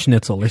Wiener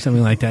Schnitzel or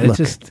something like that. Look,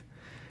 It's just.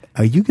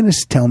 Are you going to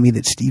tell me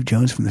that Steve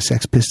Jones from the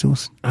Sex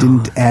Pistols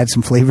didn't add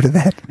some flavor to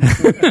that?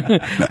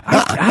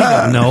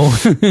 I don't know.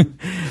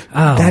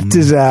 That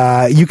is,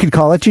 you could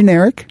call it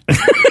generic.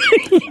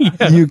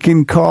 You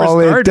can call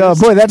it,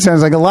 boy, that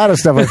sounds like a lot of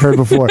stuff I've heard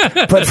before.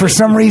 But for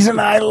some reason,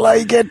 I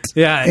like it.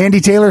 Yeah.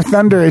 Andy Taylor,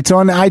 Thunder. It's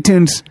on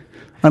iTunes,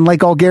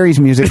 unlike all Gary's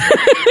music.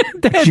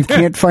 You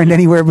can't find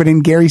anywhere but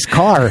in Gary's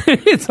car.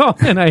 It's all,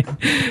 and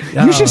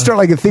You should start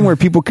like a thing where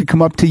people could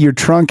come up to your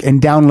trunk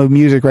and download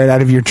music right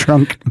out of your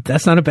trunk.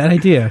 That's not a bad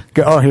idea.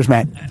 Go, here's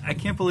Matt. I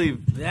can't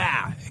believe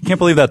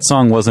that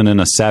song wasn't in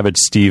a Savage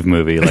Steve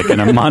movie, like in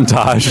a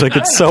montage. Like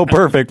it's so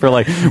perfect for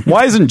like,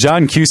 why isn't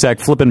John Cusack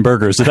flipping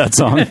burgers to that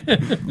song?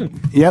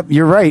 Yep,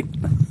 you're right.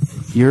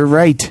 You're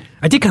right.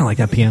 I did kind of like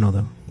that piano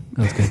though.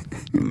 That was good.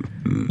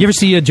 You ever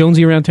see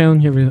Jonesy around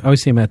town? I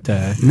always see him at.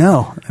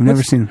 No, I've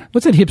never seen him.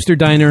 What's that hipster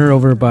diner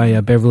over by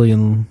Beverly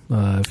and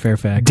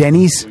Fairfax?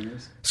 Denny's?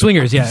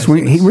 Swingers, yeah.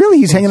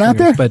 He's hanging out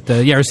there? But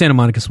or Santa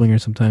Monica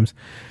Swingers sometimes.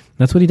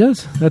 That's what he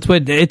does. That's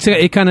what that's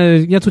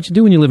what you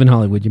do when you live in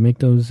Hollywood. You make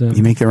those.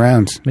 You make the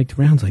rounds. Make the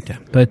rounds like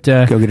that. But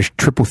go get a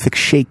triple thick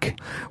shake.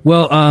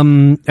 Well,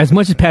 as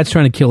much as Pat's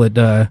trying to kill it,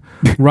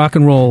 rock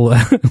and roll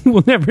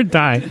will never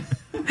die.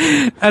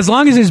 As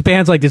long as there's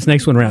bands like this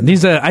next one around.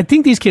 These, I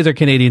think these kids are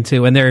Canadian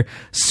too, and they're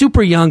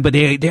super young, but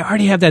they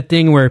already have that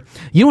thing where,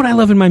 you know what I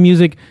love in my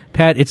music,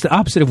 Pat? It's the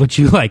opposite of what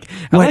you like.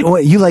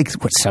 What you like?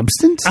 What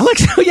substance? I like,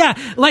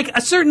 like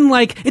a certain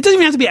like. It doesn't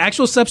even have to be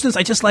actual substance.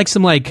 I just like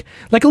some like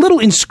a little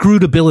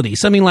inscrutability,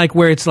 something like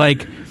where it's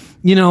like.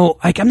 You know,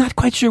 like I'm not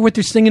quite sure what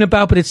they're singing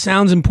about, but it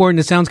sounds important.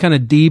 It sounds kind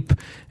of deep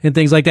and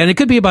things like that. And it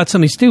could be about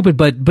something stupid,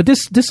 but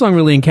this song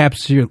really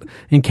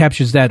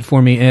encaptures that for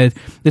me.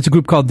 It's a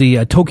group called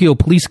the Tokyo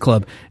Police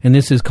Club, and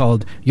this is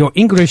called "Your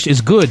English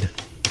Is Good"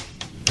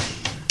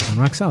 on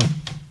Rock Solid.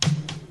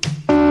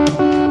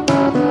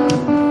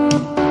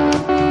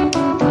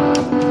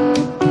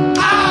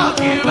 Oh,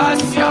 give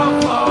us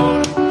your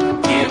phone.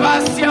 Give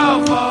us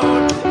your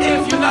phone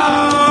if you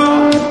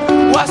know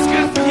what's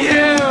good for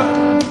you.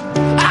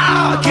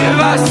 Give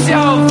us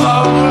your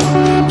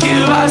phone,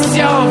 give us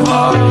your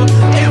phone,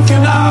 if you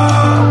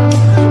know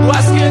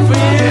what's good for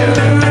you.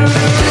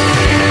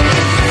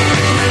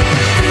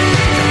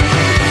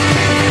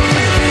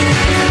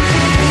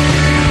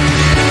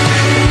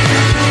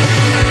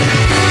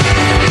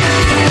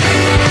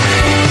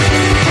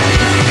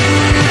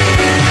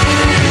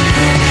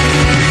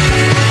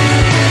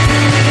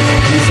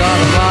 These are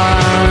the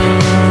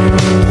lines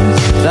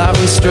that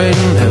we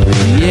straighten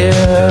every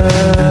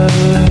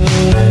year.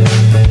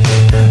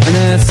 And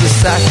it's the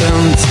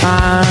second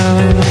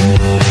time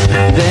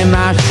they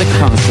match the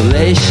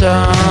constellations.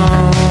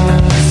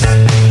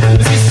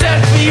 She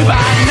set me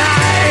by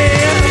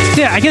night.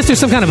 Yeah, I guess there's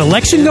some kind of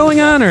election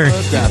going on, or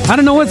I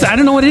don't know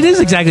what it is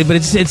exactly, but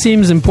it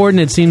seems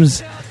important. It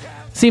seems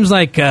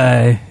like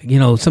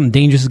something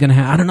dangerous is going to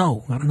happen. I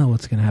don't know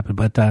what's going to happen,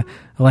 but I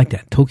like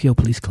that Tokyo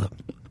Police Club.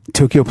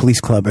 Tokyo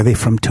Police Club. Are they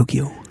from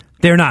Tokyo?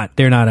 They're not.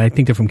 I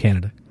think they're from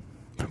Canada.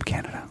 From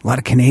Canada. A lot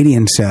of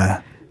Canadians.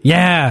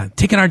 Yeah,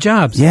 taking our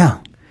jobs. Yeah.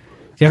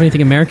 you have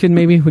anything American?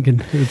 Maybe we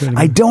can.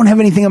 I don't have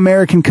anything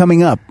American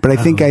coming up, but I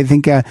think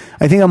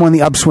I'm on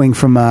the upswing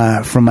from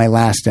my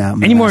last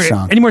any more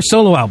song. Any more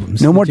solo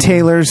albums? No more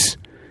Taylors.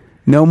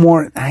 No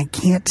more. I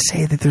can't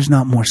say that there's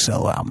not more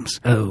solo albums.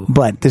 Oh,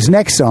 but this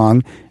next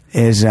song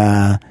is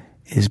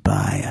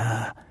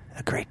by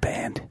a great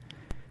band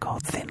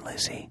called Thin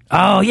Lizzy.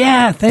 Oh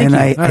yeah, thank and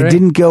you. I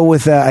didn't go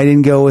with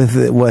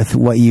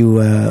what you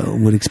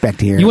would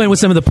expect here. You went with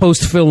some of the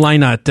post Phil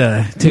Lynott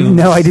too.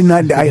 No, I did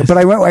not. But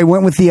I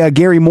went with the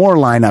Gary Moore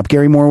lineup.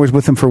 Gary Moore was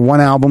with them for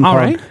one album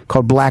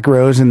called Black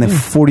Rose, and the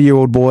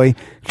 40-year-old boy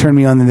turned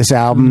me on to this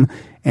album.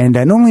 And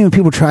normally when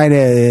people try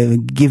to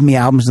give me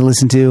albums to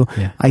listen to,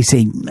 I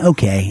say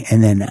okay,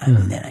 and then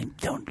I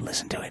don't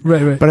listen to it.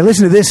 Right. But I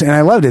listened to this and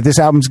I loved it. This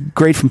album's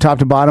great from top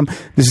to bottom.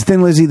 This is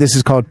Thin Lizzy. This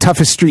is called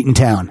Toughest Street in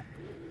Town.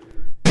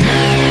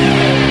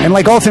 And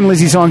like all Thin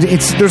Lizzy songs,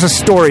 there's a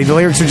story. The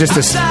lyrics are just a...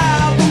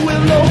 Outside the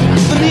window,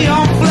 the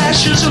neon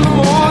flashes in the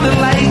morning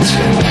light.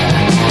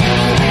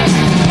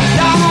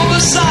 Down on the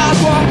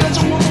sidewalk, there's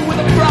a woman with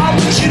a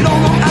problem she don't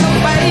know how to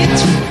fight.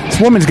 This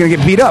woman's gonna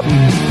get beat up.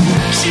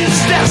 She's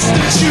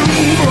destitute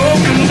and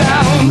broken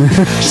down.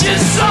 She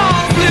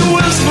softly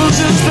whispers,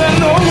 is there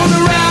no one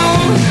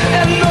around?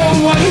 And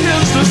no one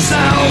hears the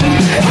sound.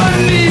 Her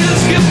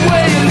knees give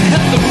way and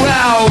hit the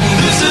ground.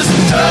 This is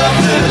the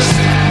toughest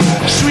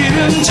street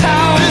in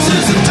town. This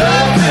is the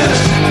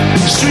toughest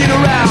street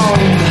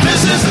around.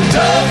 This is the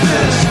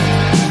toughest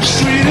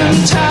street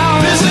in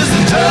town. This is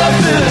the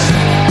toughest.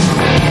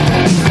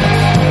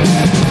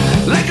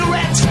 Like a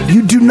rat.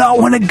 You do not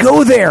want to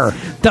go there.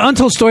 The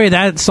untold story of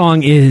that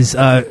song is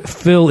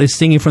Phil is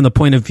singing from the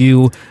point of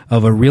view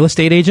of a real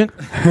estate agent,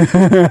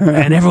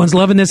 and everyone's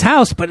loving this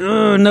house, but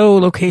no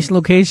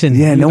location.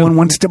 Yeah, no one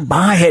wants to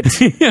buy it.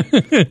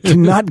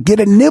 Cannot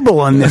get a nibble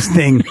on this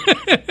thing.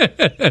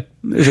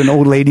 There's an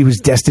old lady who's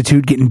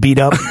destitute getting beat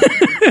up.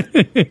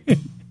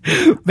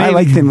 I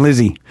like Thin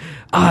Lizzy.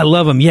 Oh, I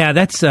love him. Yeah,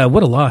 that's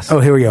what a loss.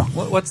 Oh, here we go.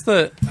 What's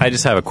the? I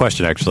just have a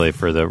question actually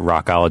for the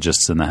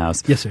rockologists in the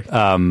house. Yes, sir.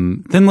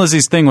 Thin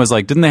Lizzy's thing was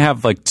like, didn't they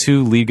have like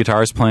two lead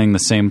guitarists playing the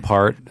same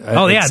part?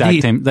 Oh yeah,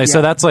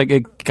 so that's like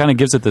it kind of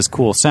gives it this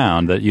cool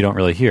sound that you don't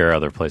really hear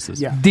other places.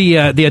 Yeah.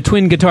 The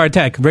twin guitar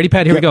attack. Ready,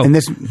 Pat? Here we go. And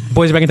this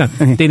boys are back in time.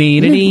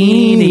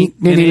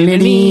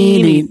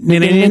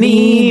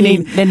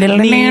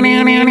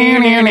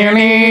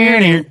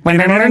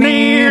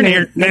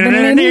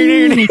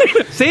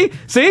 See.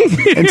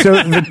 And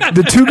so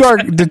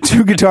the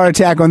two guitar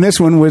attack on this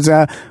one was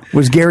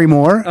Gary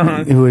Moore,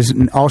 who is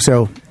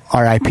also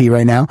R.I.P.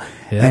 right now,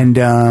 and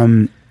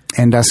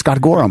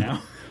Scott Gorham.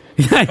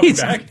 Yeah,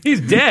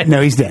 he's dead.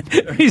 No, he's dead.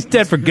 He's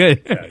dead for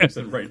good. Yeah,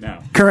 said right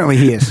now. Currently,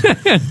 he is.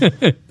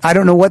 I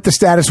don't know what the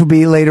status will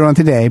be later on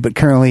today, but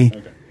currently,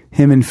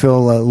 him and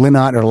Phil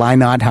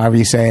Lynott, however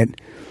you say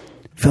it,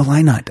 Phil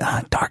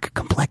Lynott, dark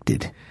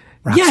complected.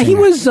 Yeah, he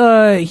was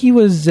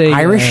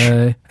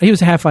Irish. He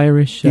was half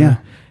Irish. Yeah.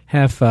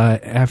 Half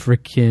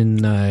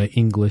African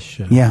English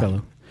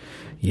fellow.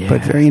 Yeah,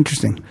 but very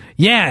interesting.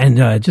 Yeah, and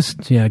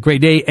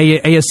great day.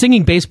 A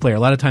singing bass player. A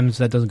lot of times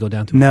that doesn't go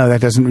down too. No,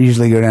 that doesn't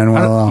usually go down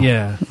well at all.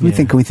 Yeah, Can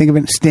we think of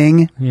it?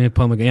 Sting. Yeah,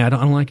 Paul McCartney. Yeah, I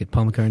don't like it.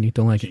 Paul McCartney.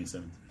 Don't like it.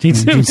 Gene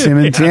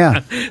Simmons.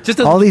 Yeah.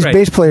 Just all these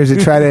bass players that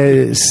try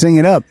to sing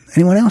it up.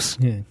 Anyone else?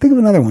 Yeah. Think of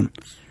another one.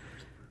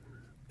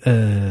 Sure,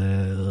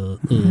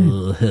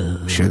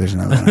 there's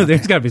another one.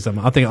 There's got to be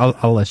something.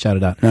 I'll shout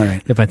it out. All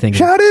right. If I think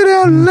shout it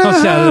out loud.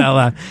 I'll shout it out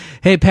loud.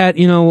 Hey, Pat.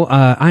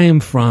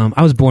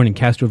 I was born in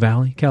Castro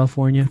Valley,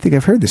 California. I think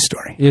I've heard this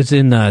story. It's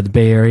in the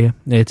Bay Area.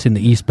 It's in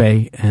the East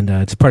Bay, and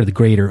it's part of the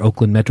greater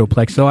Oakland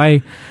Metroplex. So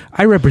I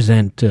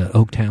represent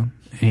Oaktown.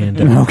 And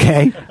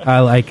okay.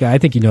 I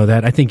think you know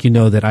that. I think you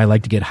know that I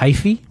like to get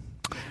hyphy.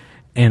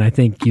 And I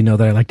think you know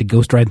that I like to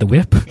ghost ride the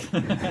whip.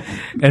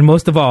 And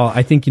most of all,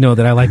 I think you know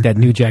that I like that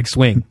New Jack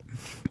Swing.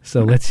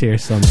 So let's hear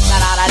some Tone.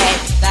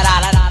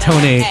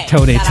 And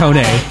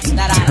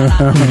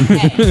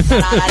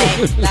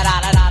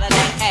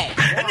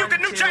you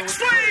can New Jack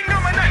Swing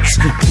on my next.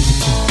 And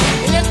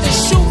if the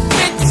shoe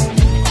fits,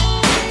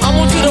 I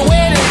want you to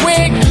wear it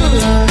wig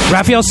good.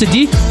 Raphael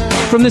Sadiq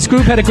from this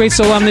group had a great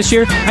solo album this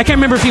year. I can't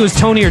remember if he was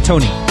Tony or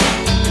Tony.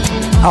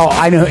 Oh,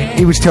 I know.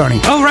 He was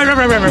Tony. Oh, right.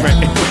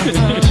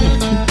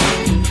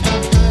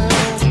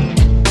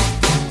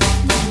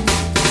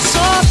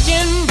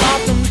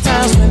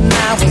 When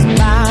I was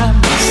by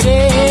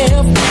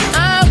myself,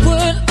 I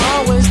would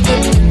always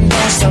think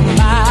of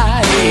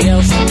somebody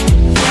else.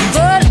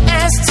 But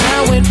as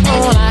time went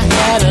on, I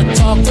had a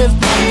talk with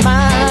my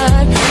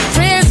mind.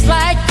 Friends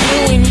like you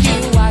and you,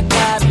 I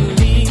gotta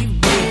leave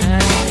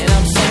behind. And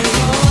I'm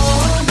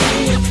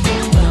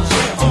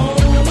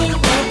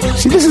saying,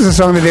 see, this is a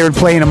song that they would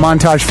play in a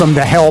montage from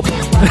The Help.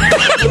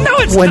 No,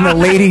 it's when not.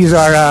 The ladies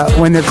are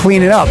when they're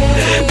cleaning up.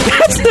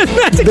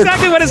 That's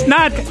exactly what it's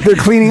not. They're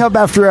cleaning up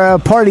after a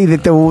party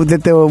that the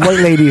white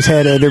ladies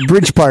had, their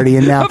bridge party,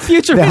 and now a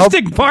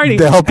futuristic party,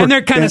 and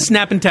they're kind of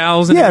snapping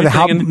towels. And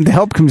the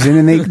help comes in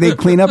and they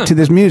clean up to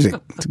this music.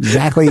 It's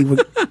exactly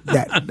what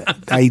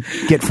that I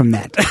get from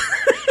that.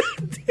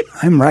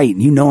 I'm right.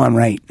 You know I'm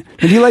right.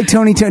 Do you like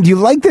Tony? Do you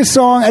like this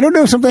song? I don't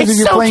know. Sometimes It's if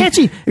you're so playing,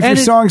 catchy. if And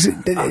your songs,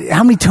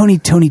 how many Tony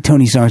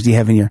songs do you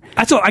have in your?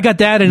 I got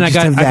that, and I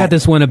just have got that.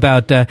 this one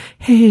about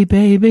hey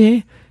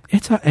baby,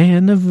 it's our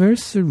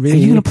anniversary. Are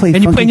you gonna play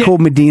And you Funky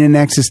Cold Medina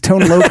next? Is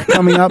Tone Loc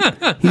coming up?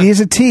 He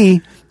is a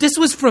T. This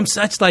was from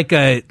such like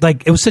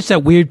it was such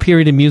that weird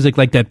period in music,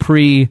 like that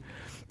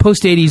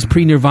post 80s,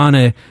 pre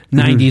Nirvana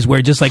 90s,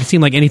 where just like it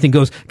seemed like anything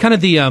goes. Kind of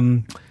the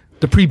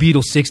pre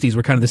Beatles 60s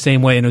were kind of the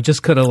same way, and it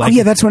just could have like. Oh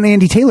yeah, that's when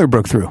Andy Taylor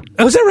broke through.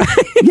 Oh, is that right?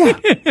 Yeah,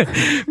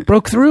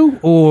 broke through,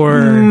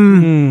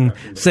 or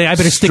say I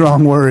better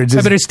strong words.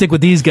 I better stick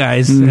with these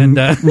guys. And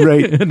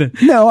Right.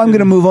 No, I'm going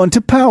to move on to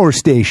Power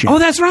Station. Oh,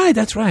 that's right.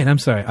 That's right. I'm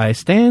sorry. I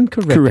stand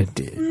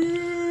corrected.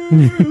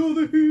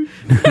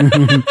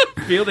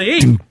 Feel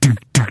the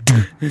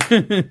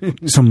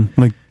heat. Some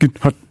like good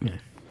hot.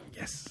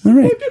 Yes. All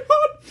right.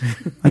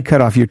 I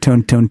cut off your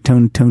tone.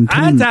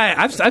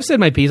 I've said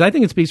my piece. I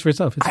think it speaks for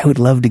itself. I would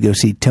love to go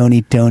see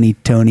Tony Tone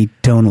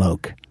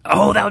Loc.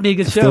 Oh, that would be a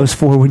good If show. those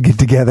four would get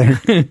together.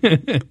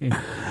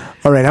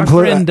 All right, Our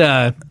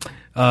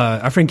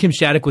friend Kim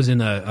Shattuck was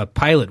in a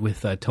pilot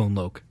with Tone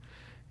Loc.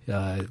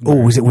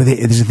 is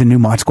it the new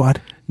Mod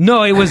Squad?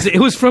 No, it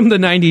was from the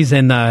 90s,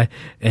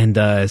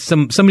 and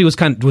somebody was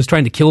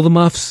trying to kill the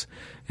Muffs,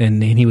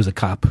 and he was a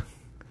cop.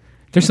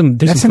 There's some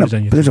footage on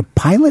YouTube. There's a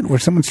pilot where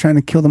someone's trying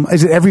to kill them.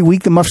 Is it every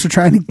week the Muffs are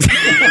trying to?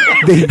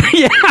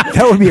 Yeah.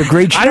 That would be a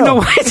great show. I don't know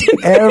why it's in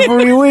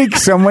every week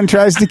someone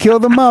tries to kill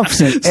the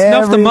Muffs. And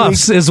Snuff the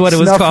Muffs is what it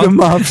was called. The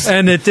Muffs.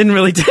 And it didn't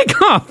really take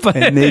off.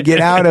 And they get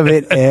out of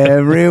it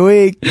every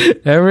week.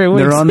 Every week.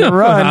 They're on the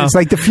run. Wow. It's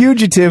like The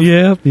Fugitive.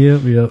 Yep.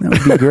 That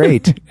would be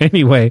great.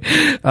 Anyway,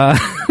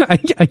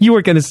 you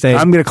were going to say.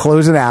 I'm going to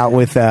close it out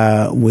with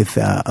a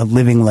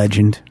living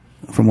legend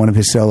from one of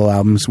his solo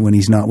albums when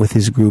he's not with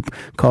his group,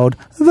 called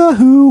The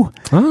Who.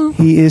 Oh.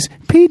 He is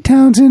Pete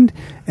Townsend,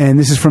 and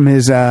this is from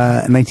his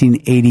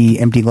 1980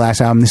 Empty Glass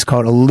album. This is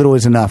called A Little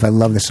Is Enough. I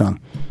love this song.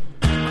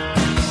 They say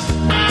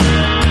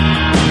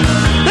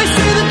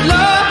that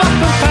love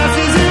often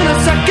passes in a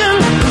second.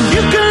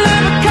 You can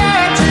never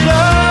catch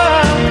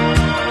love.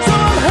 So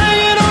I'm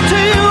hanging on to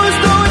you as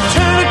though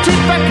eternity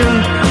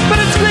beckoned. But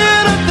it's clear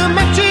that the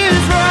match is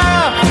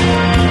rough.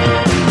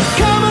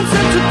 Common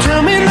sense would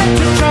tell me not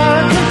to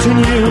try and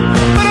continue.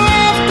 But I'm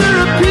after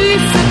a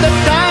piece of the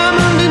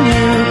diamond in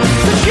you.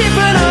 So keep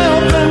an eye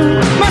open.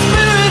 My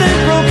spirit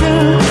ain't broken.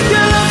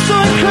 Your love's so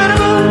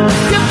incredible.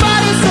 Your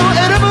body's so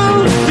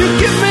edible. You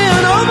give me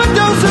an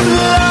overdose of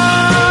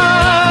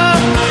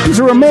love. He's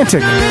a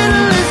romantic.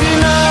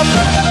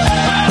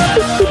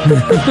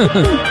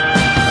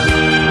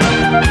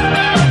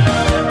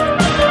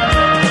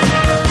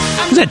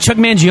 Was that Chuck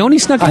Mangione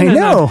snuck in? I or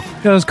know.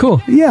 not? That was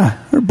cool. Yeah,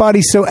 her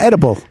body's so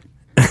edible.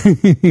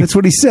 That's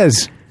what he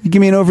says. You give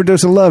me an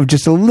overdose of love,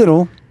 just a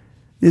little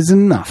is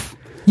enough.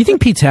 You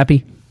think Pete's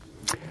happy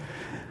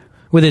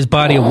with his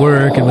body of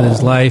work and with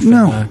his life?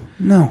 No.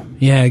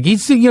 Yeah,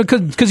 he's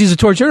because he's a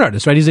torture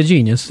artist, right? He's a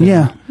genius.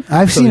 Yeah,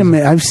 I've seen him.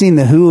 I've seen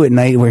The Who at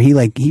night where he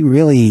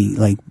really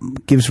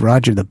gives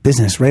Roger the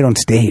business right on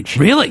stage.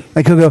 Really?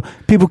 Like he'll go,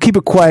 people keep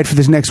it quiet for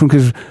this next one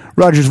because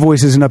Roger's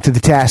voice isn't up to the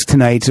task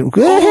tonight. So,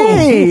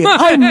 hey,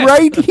 I'm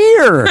right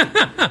here.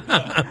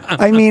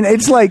 I mean,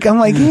 it's like I'm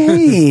like,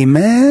 hey,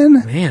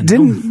 man,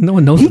 no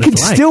one knows He what could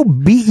it's like. still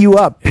beat you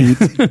up, Pete.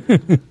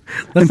 And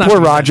not poor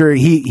be Roger,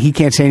 he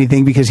can't say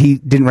anything because he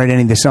didn't write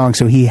any of the songs,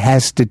 so he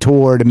has to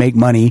tour to make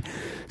money.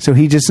 So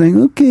he just saying,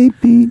 okay,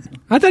 Pete.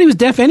 I thought he was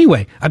deaf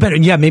anyway. I bet.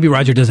 Yeah, maybe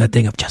Roger does that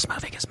thing of just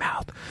moving his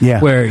mouth. Yeah.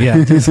 Where?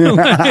 Yeah.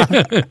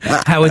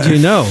 How would you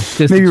know?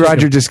 Just Maybe to check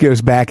Roger him. just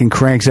goes back and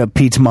cranks up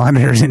Pete's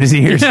monitors in his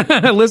ears.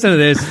 Listen to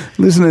this,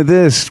 Listen to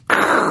this.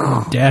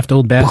 daft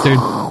old bastard.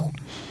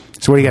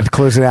 So what do you got to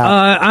close it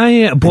out?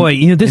 This.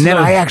 And is then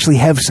I actually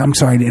have. I'm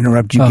sorry to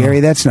interrupt you, Gary.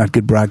 That's not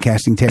good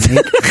broadcasting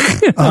technique.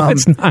 No,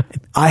 it's not.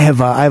 I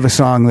have a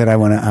song that I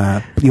want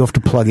to. You have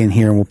to plug in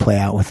here, and we'll play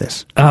out with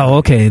this. Oh,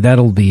 okay.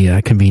 That'll be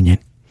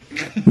convenient.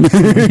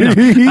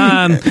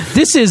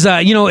 This is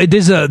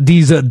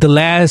the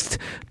last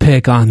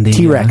pick on the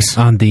T-Rex.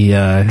 on the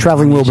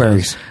Traveling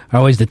Wilburys. are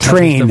always the toughest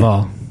Train. of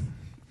all.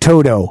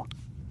 Toto.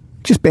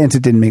 Just bands that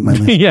didn't make my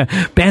list. Yeah,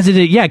 bands that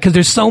did. Yeah, because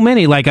there's so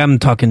many. Like I'm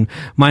talking,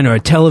 mine are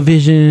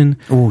Television.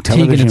 Ooh,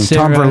 Television. Tegan and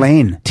Sarah, Tom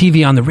Verlaine.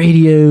 TV on the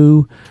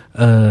radio.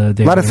 A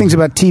lot of things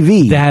about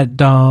TV. That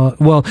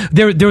dog. Well,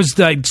 there's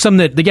like some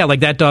that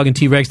like that dog and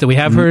T-Rex that we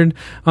have heard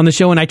on the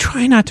show, and I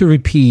try not to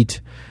repeat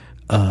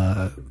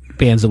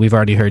bands that we've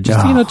already heard. Just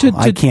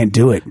I can't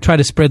do it. Try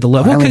to spread the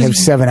love. I only 'cause have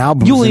 7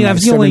 albums. You only and have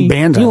like 7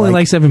 bands. You I only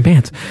like 7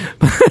 bands,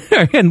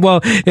 and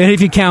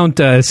if you count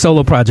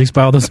solo projects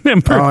by all those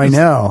members. Oh, I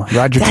know.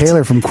 Roger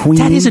Taylor from Queen.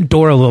 That is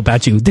adorable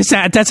about you.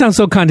 That sounds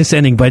so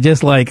condescending, but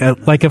just like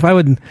if I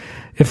would.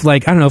 If I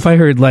don't know, if I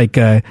heard like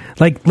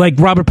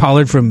Robert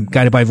Pollard from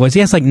Guided by Voice,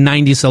 he has like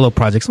 90 solo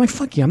projects. I'm like,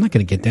 fuck yeah, I'm not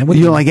going to get that.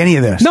 You don't like any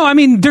of this? No, I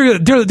mean they're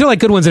like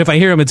good ones, and if I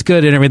hear them, it's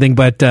good and everything.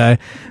 But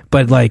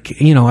like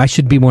I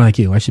should be more like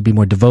you. I should be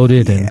more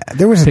devoted. And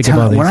there was a pick up all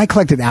time these. when I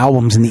collected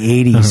albums in the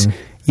 80s.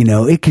 You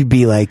know, it could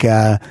be like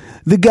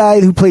the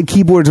guy who played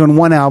keyboards on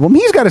one album.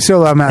 He's got a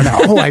solo album out now.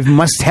 Oh, I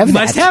must have that.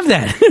 Must have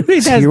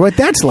that. Hear what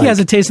that's like. He has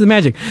a taste of the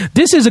magic.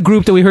 This is a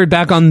group that we heard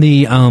back on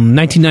the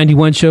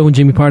 1991 show when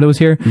Jimmy Pardo was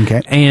here.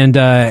 Okay. And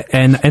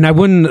I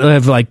wouldn't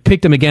have like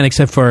picked them again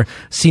except for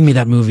seeing me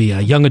that movie,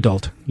 Young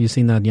Adult. You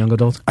seen that Young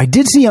Adult? I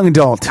did see Young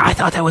Adult. I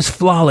thought that was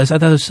flawless. I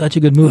thought it was such a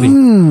good movie.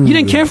 You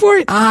didn't care for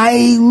it?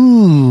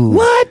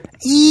 What?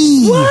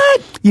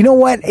 What? You know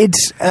what?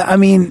 It's. I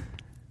mean,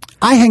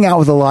 I hang out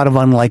with a lot of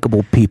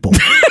unlikable people.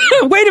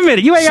 Wait a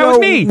minute, you hang out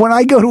with me. When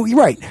I go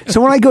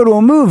to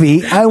a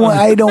movie,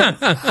 I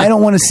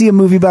don't want to see a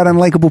movie about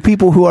unlikable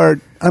people who are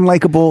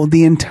unlikable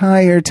the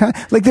entire time.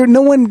 Like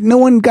no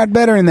one got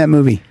better in that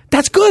movie.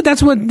 That's good.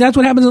 That's what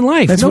happens in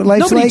life. That's what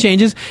life's nobody like.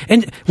 changes.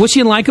 And was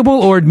she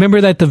unlikable? Or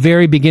remember that at the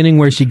very beginning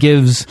where she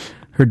gives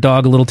her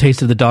dog a little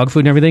taste of the dog food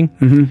and everything?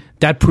 Mm-hmm.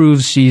 That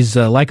proves she's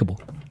likable.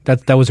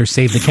 That was her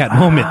save the cat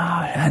moment.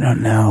 I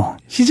don't know.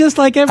 She's just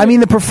like I mean,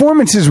 the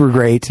performances were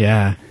great.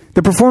 Yeah.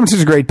 The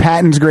performances are great.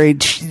 Patton's great.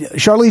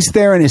 Charlize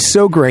Theron is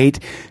so great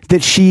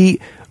that she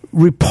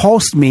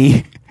repulsed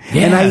me,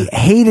 and I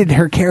hated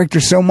her character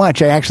so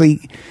much. I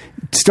actually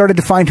started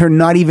to find her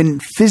not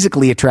even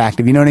physically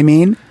attractive. You know what I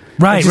mean?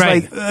 Right, just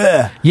right. Like,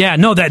 ugh. Yeah,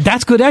 no,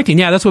 that's good acting.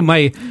 Yeah, that's what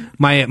my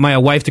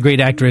wife, the great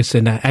actress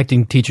and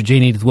acting teacher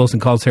Jane Edith Wilson,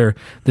 calls her.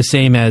 The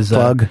same as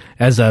Plug.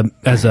 as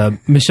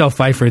Michelle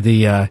Pfeiffer,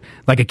 the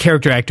like a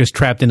character actress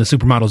trapped in a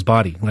supermodel's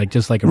body, like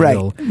just like a Right.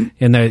 real.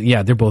 And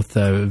they're both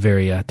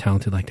very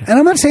talented like that. And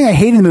I'm not saying I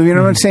hated the movie, and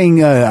I'm not saying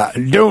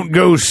don't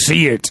go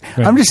see it.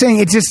 Right. I'm just saying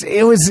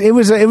it was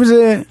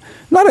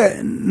not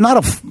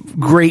a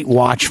great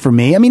watch for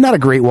me. I mean, not a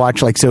great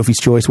watch like Sophie's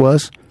Choice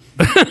was.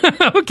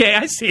 Okay,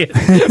 I see it.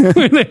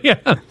 Yeah.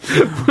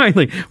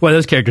 Finally. Well,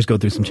 those characters go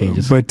through some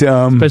changes. But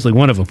especially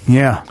one of them.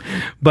 yeah.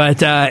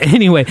 But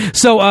anyway,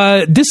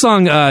 so this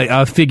song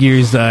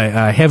figures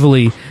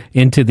heavily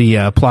into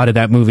the plot of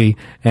that movie,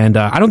 and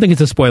I don't think it's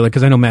a spoiler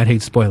because I know Matt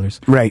hates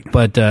spoilers. Right.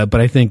 But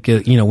I think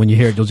when you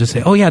hear it, you'll just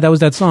say, "Oh yeah, that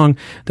was that song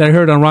that I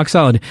heard on Rock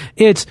Solid."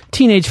 It's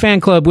Teenage Fan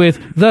Club with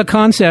The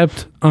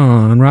Concept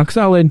on Rock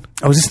Solid.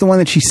 Oh, is this the one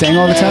that she sang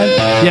all the time?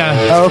 Yeah.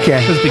 Oh,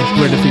 okay. That's big.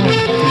 We're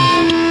defeated.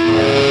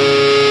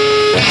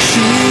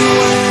 She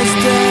wears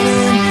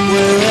denim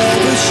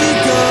wherever she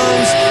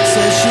goes.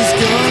 Says she's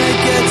gonna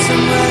get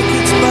some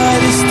records by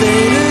the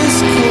status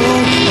quo.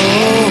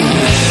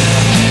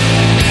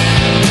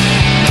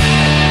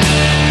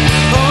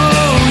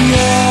 Oh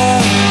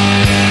yeah.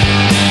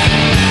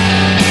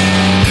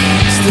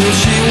 Still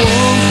she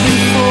won't be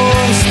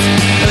forced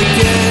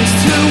against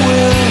her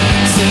will.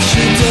 Says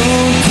she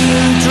don't do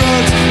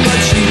drugs, but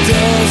she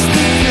does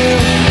the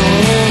pill.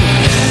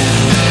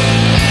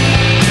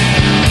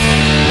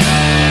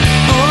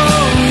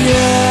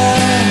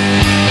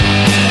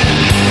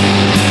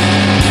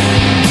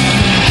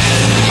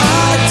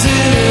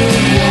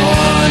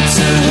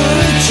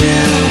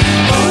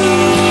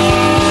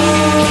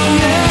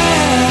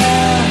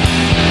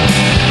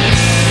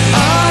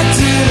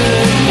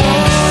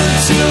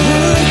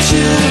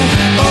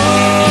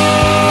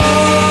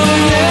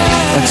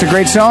 It's a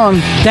great song.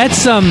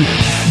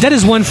 That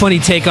is one funny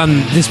take on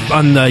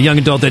the Young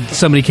Adult that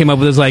somebody came up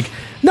with. Is like,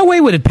 no way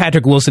would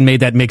Patrick Wilson made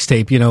that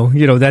mixtape. You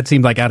know that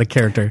seemed like out of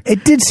character.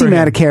 It did seem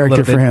out of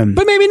character for him,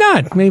 but maybe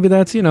not. Maybe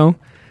that's he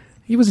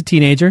was a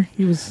teenager.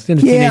 He was in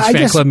a teenage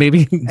fan club.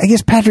 Maybe I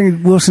guess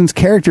Patrick Wilson's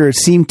character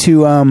seemed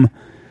to have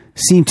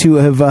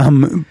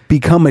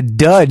become a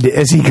dud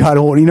as he got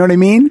older. You know what I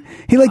mean?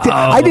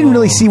 I didn't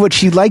really see what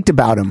she liked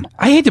about him.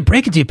 I hate to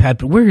break it to you, Pat,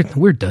 but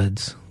we're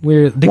duds.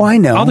 I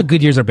know. All the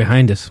good years are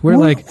behind us. We're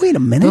wait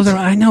a minute.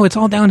 I know it's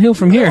all downhill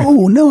from here.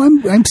 Oh no,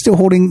 I'm still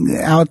holding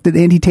out that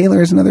Andy Taylor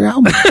has another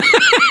album.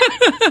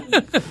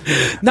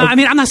 No, I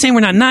mean I'm not saying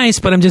we're not nice,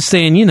 but I'm just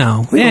saying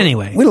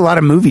anyway. We had a lot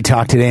of movie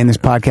talk today in this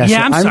podcast.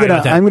 Yeah, I'm sorry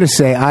about that. I'm gonna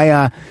say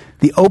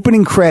the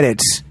opening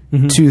credits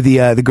to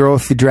the girl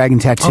with the dragon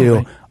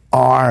tattoo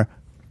are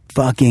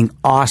fucking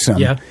awesome.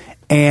 Yeah.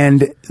 And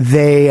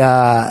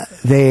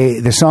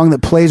the song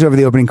that plays over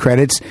the opening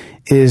credits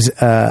is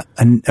a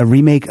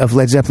remake of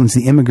Led Zeppelin's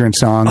 "The Immigrant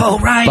Song"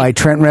 by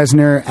Trent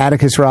Reznor,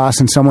 Atticus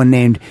Ross, and someone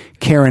named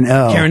Karen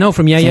O. Karen O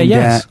from Yeah Yeah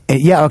Yes.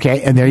 Yeah,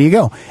 okay, and there you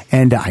go.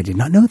 And I did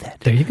not know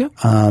that. There you go.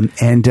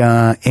 And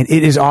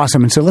it is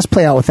awesome. And so let's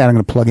play out with that. I'm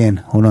going to plug in.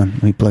 Hold on,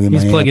 let me plug in.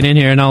 He's plugging in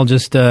here, and I'll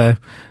just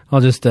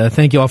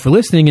thank you all for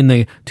listening in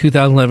the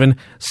 2011.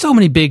 So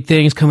many big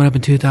things coming up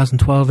in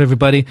 2012,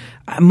 everybody.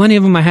 Many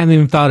of them I haven't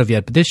even thought of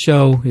yet, but this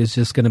show is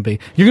just going to be...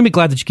 You're going to be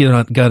glad that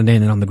you got it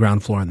in and on the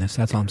ground floor on this.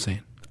 That's all I'm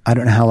saying. I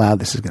don't know how loud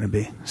this is going to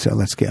be, so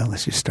let's go.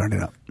 Let's just start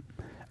it up.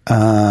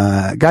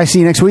 Guys, see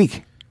you next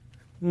week.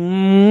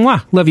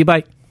 Mwah. Love you.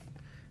 Bye.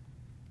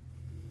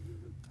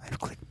 I've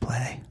clicked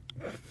play.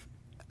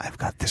 I've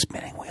got the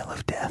spinning wheel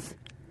of death.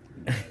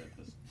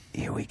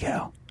 Here we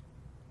go.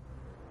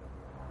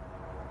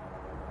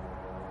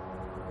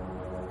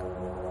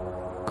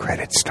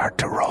 Credits start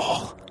to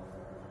roll.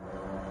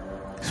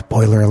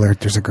 Spoiler alert,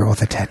 there's a girl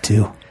with a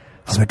tattoo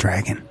of a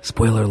dragon.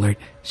 Spoiler alert,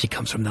 she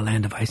comes from the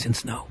land of ice and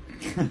snow.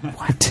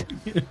 What?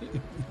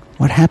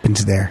 What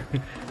happens there?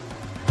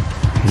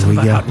 Here we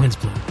About go. hot winds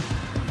blow.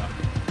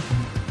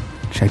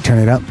 Should I turn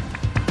it up?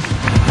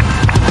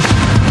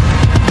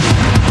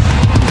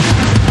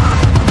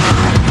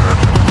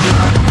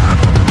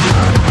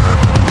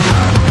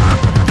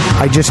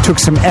 I just took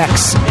some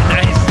X.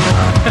 Nice.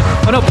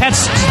 Oh no,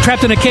 Pat's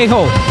trapped in a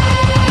K-hole.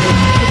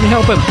 Let me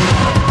help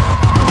him.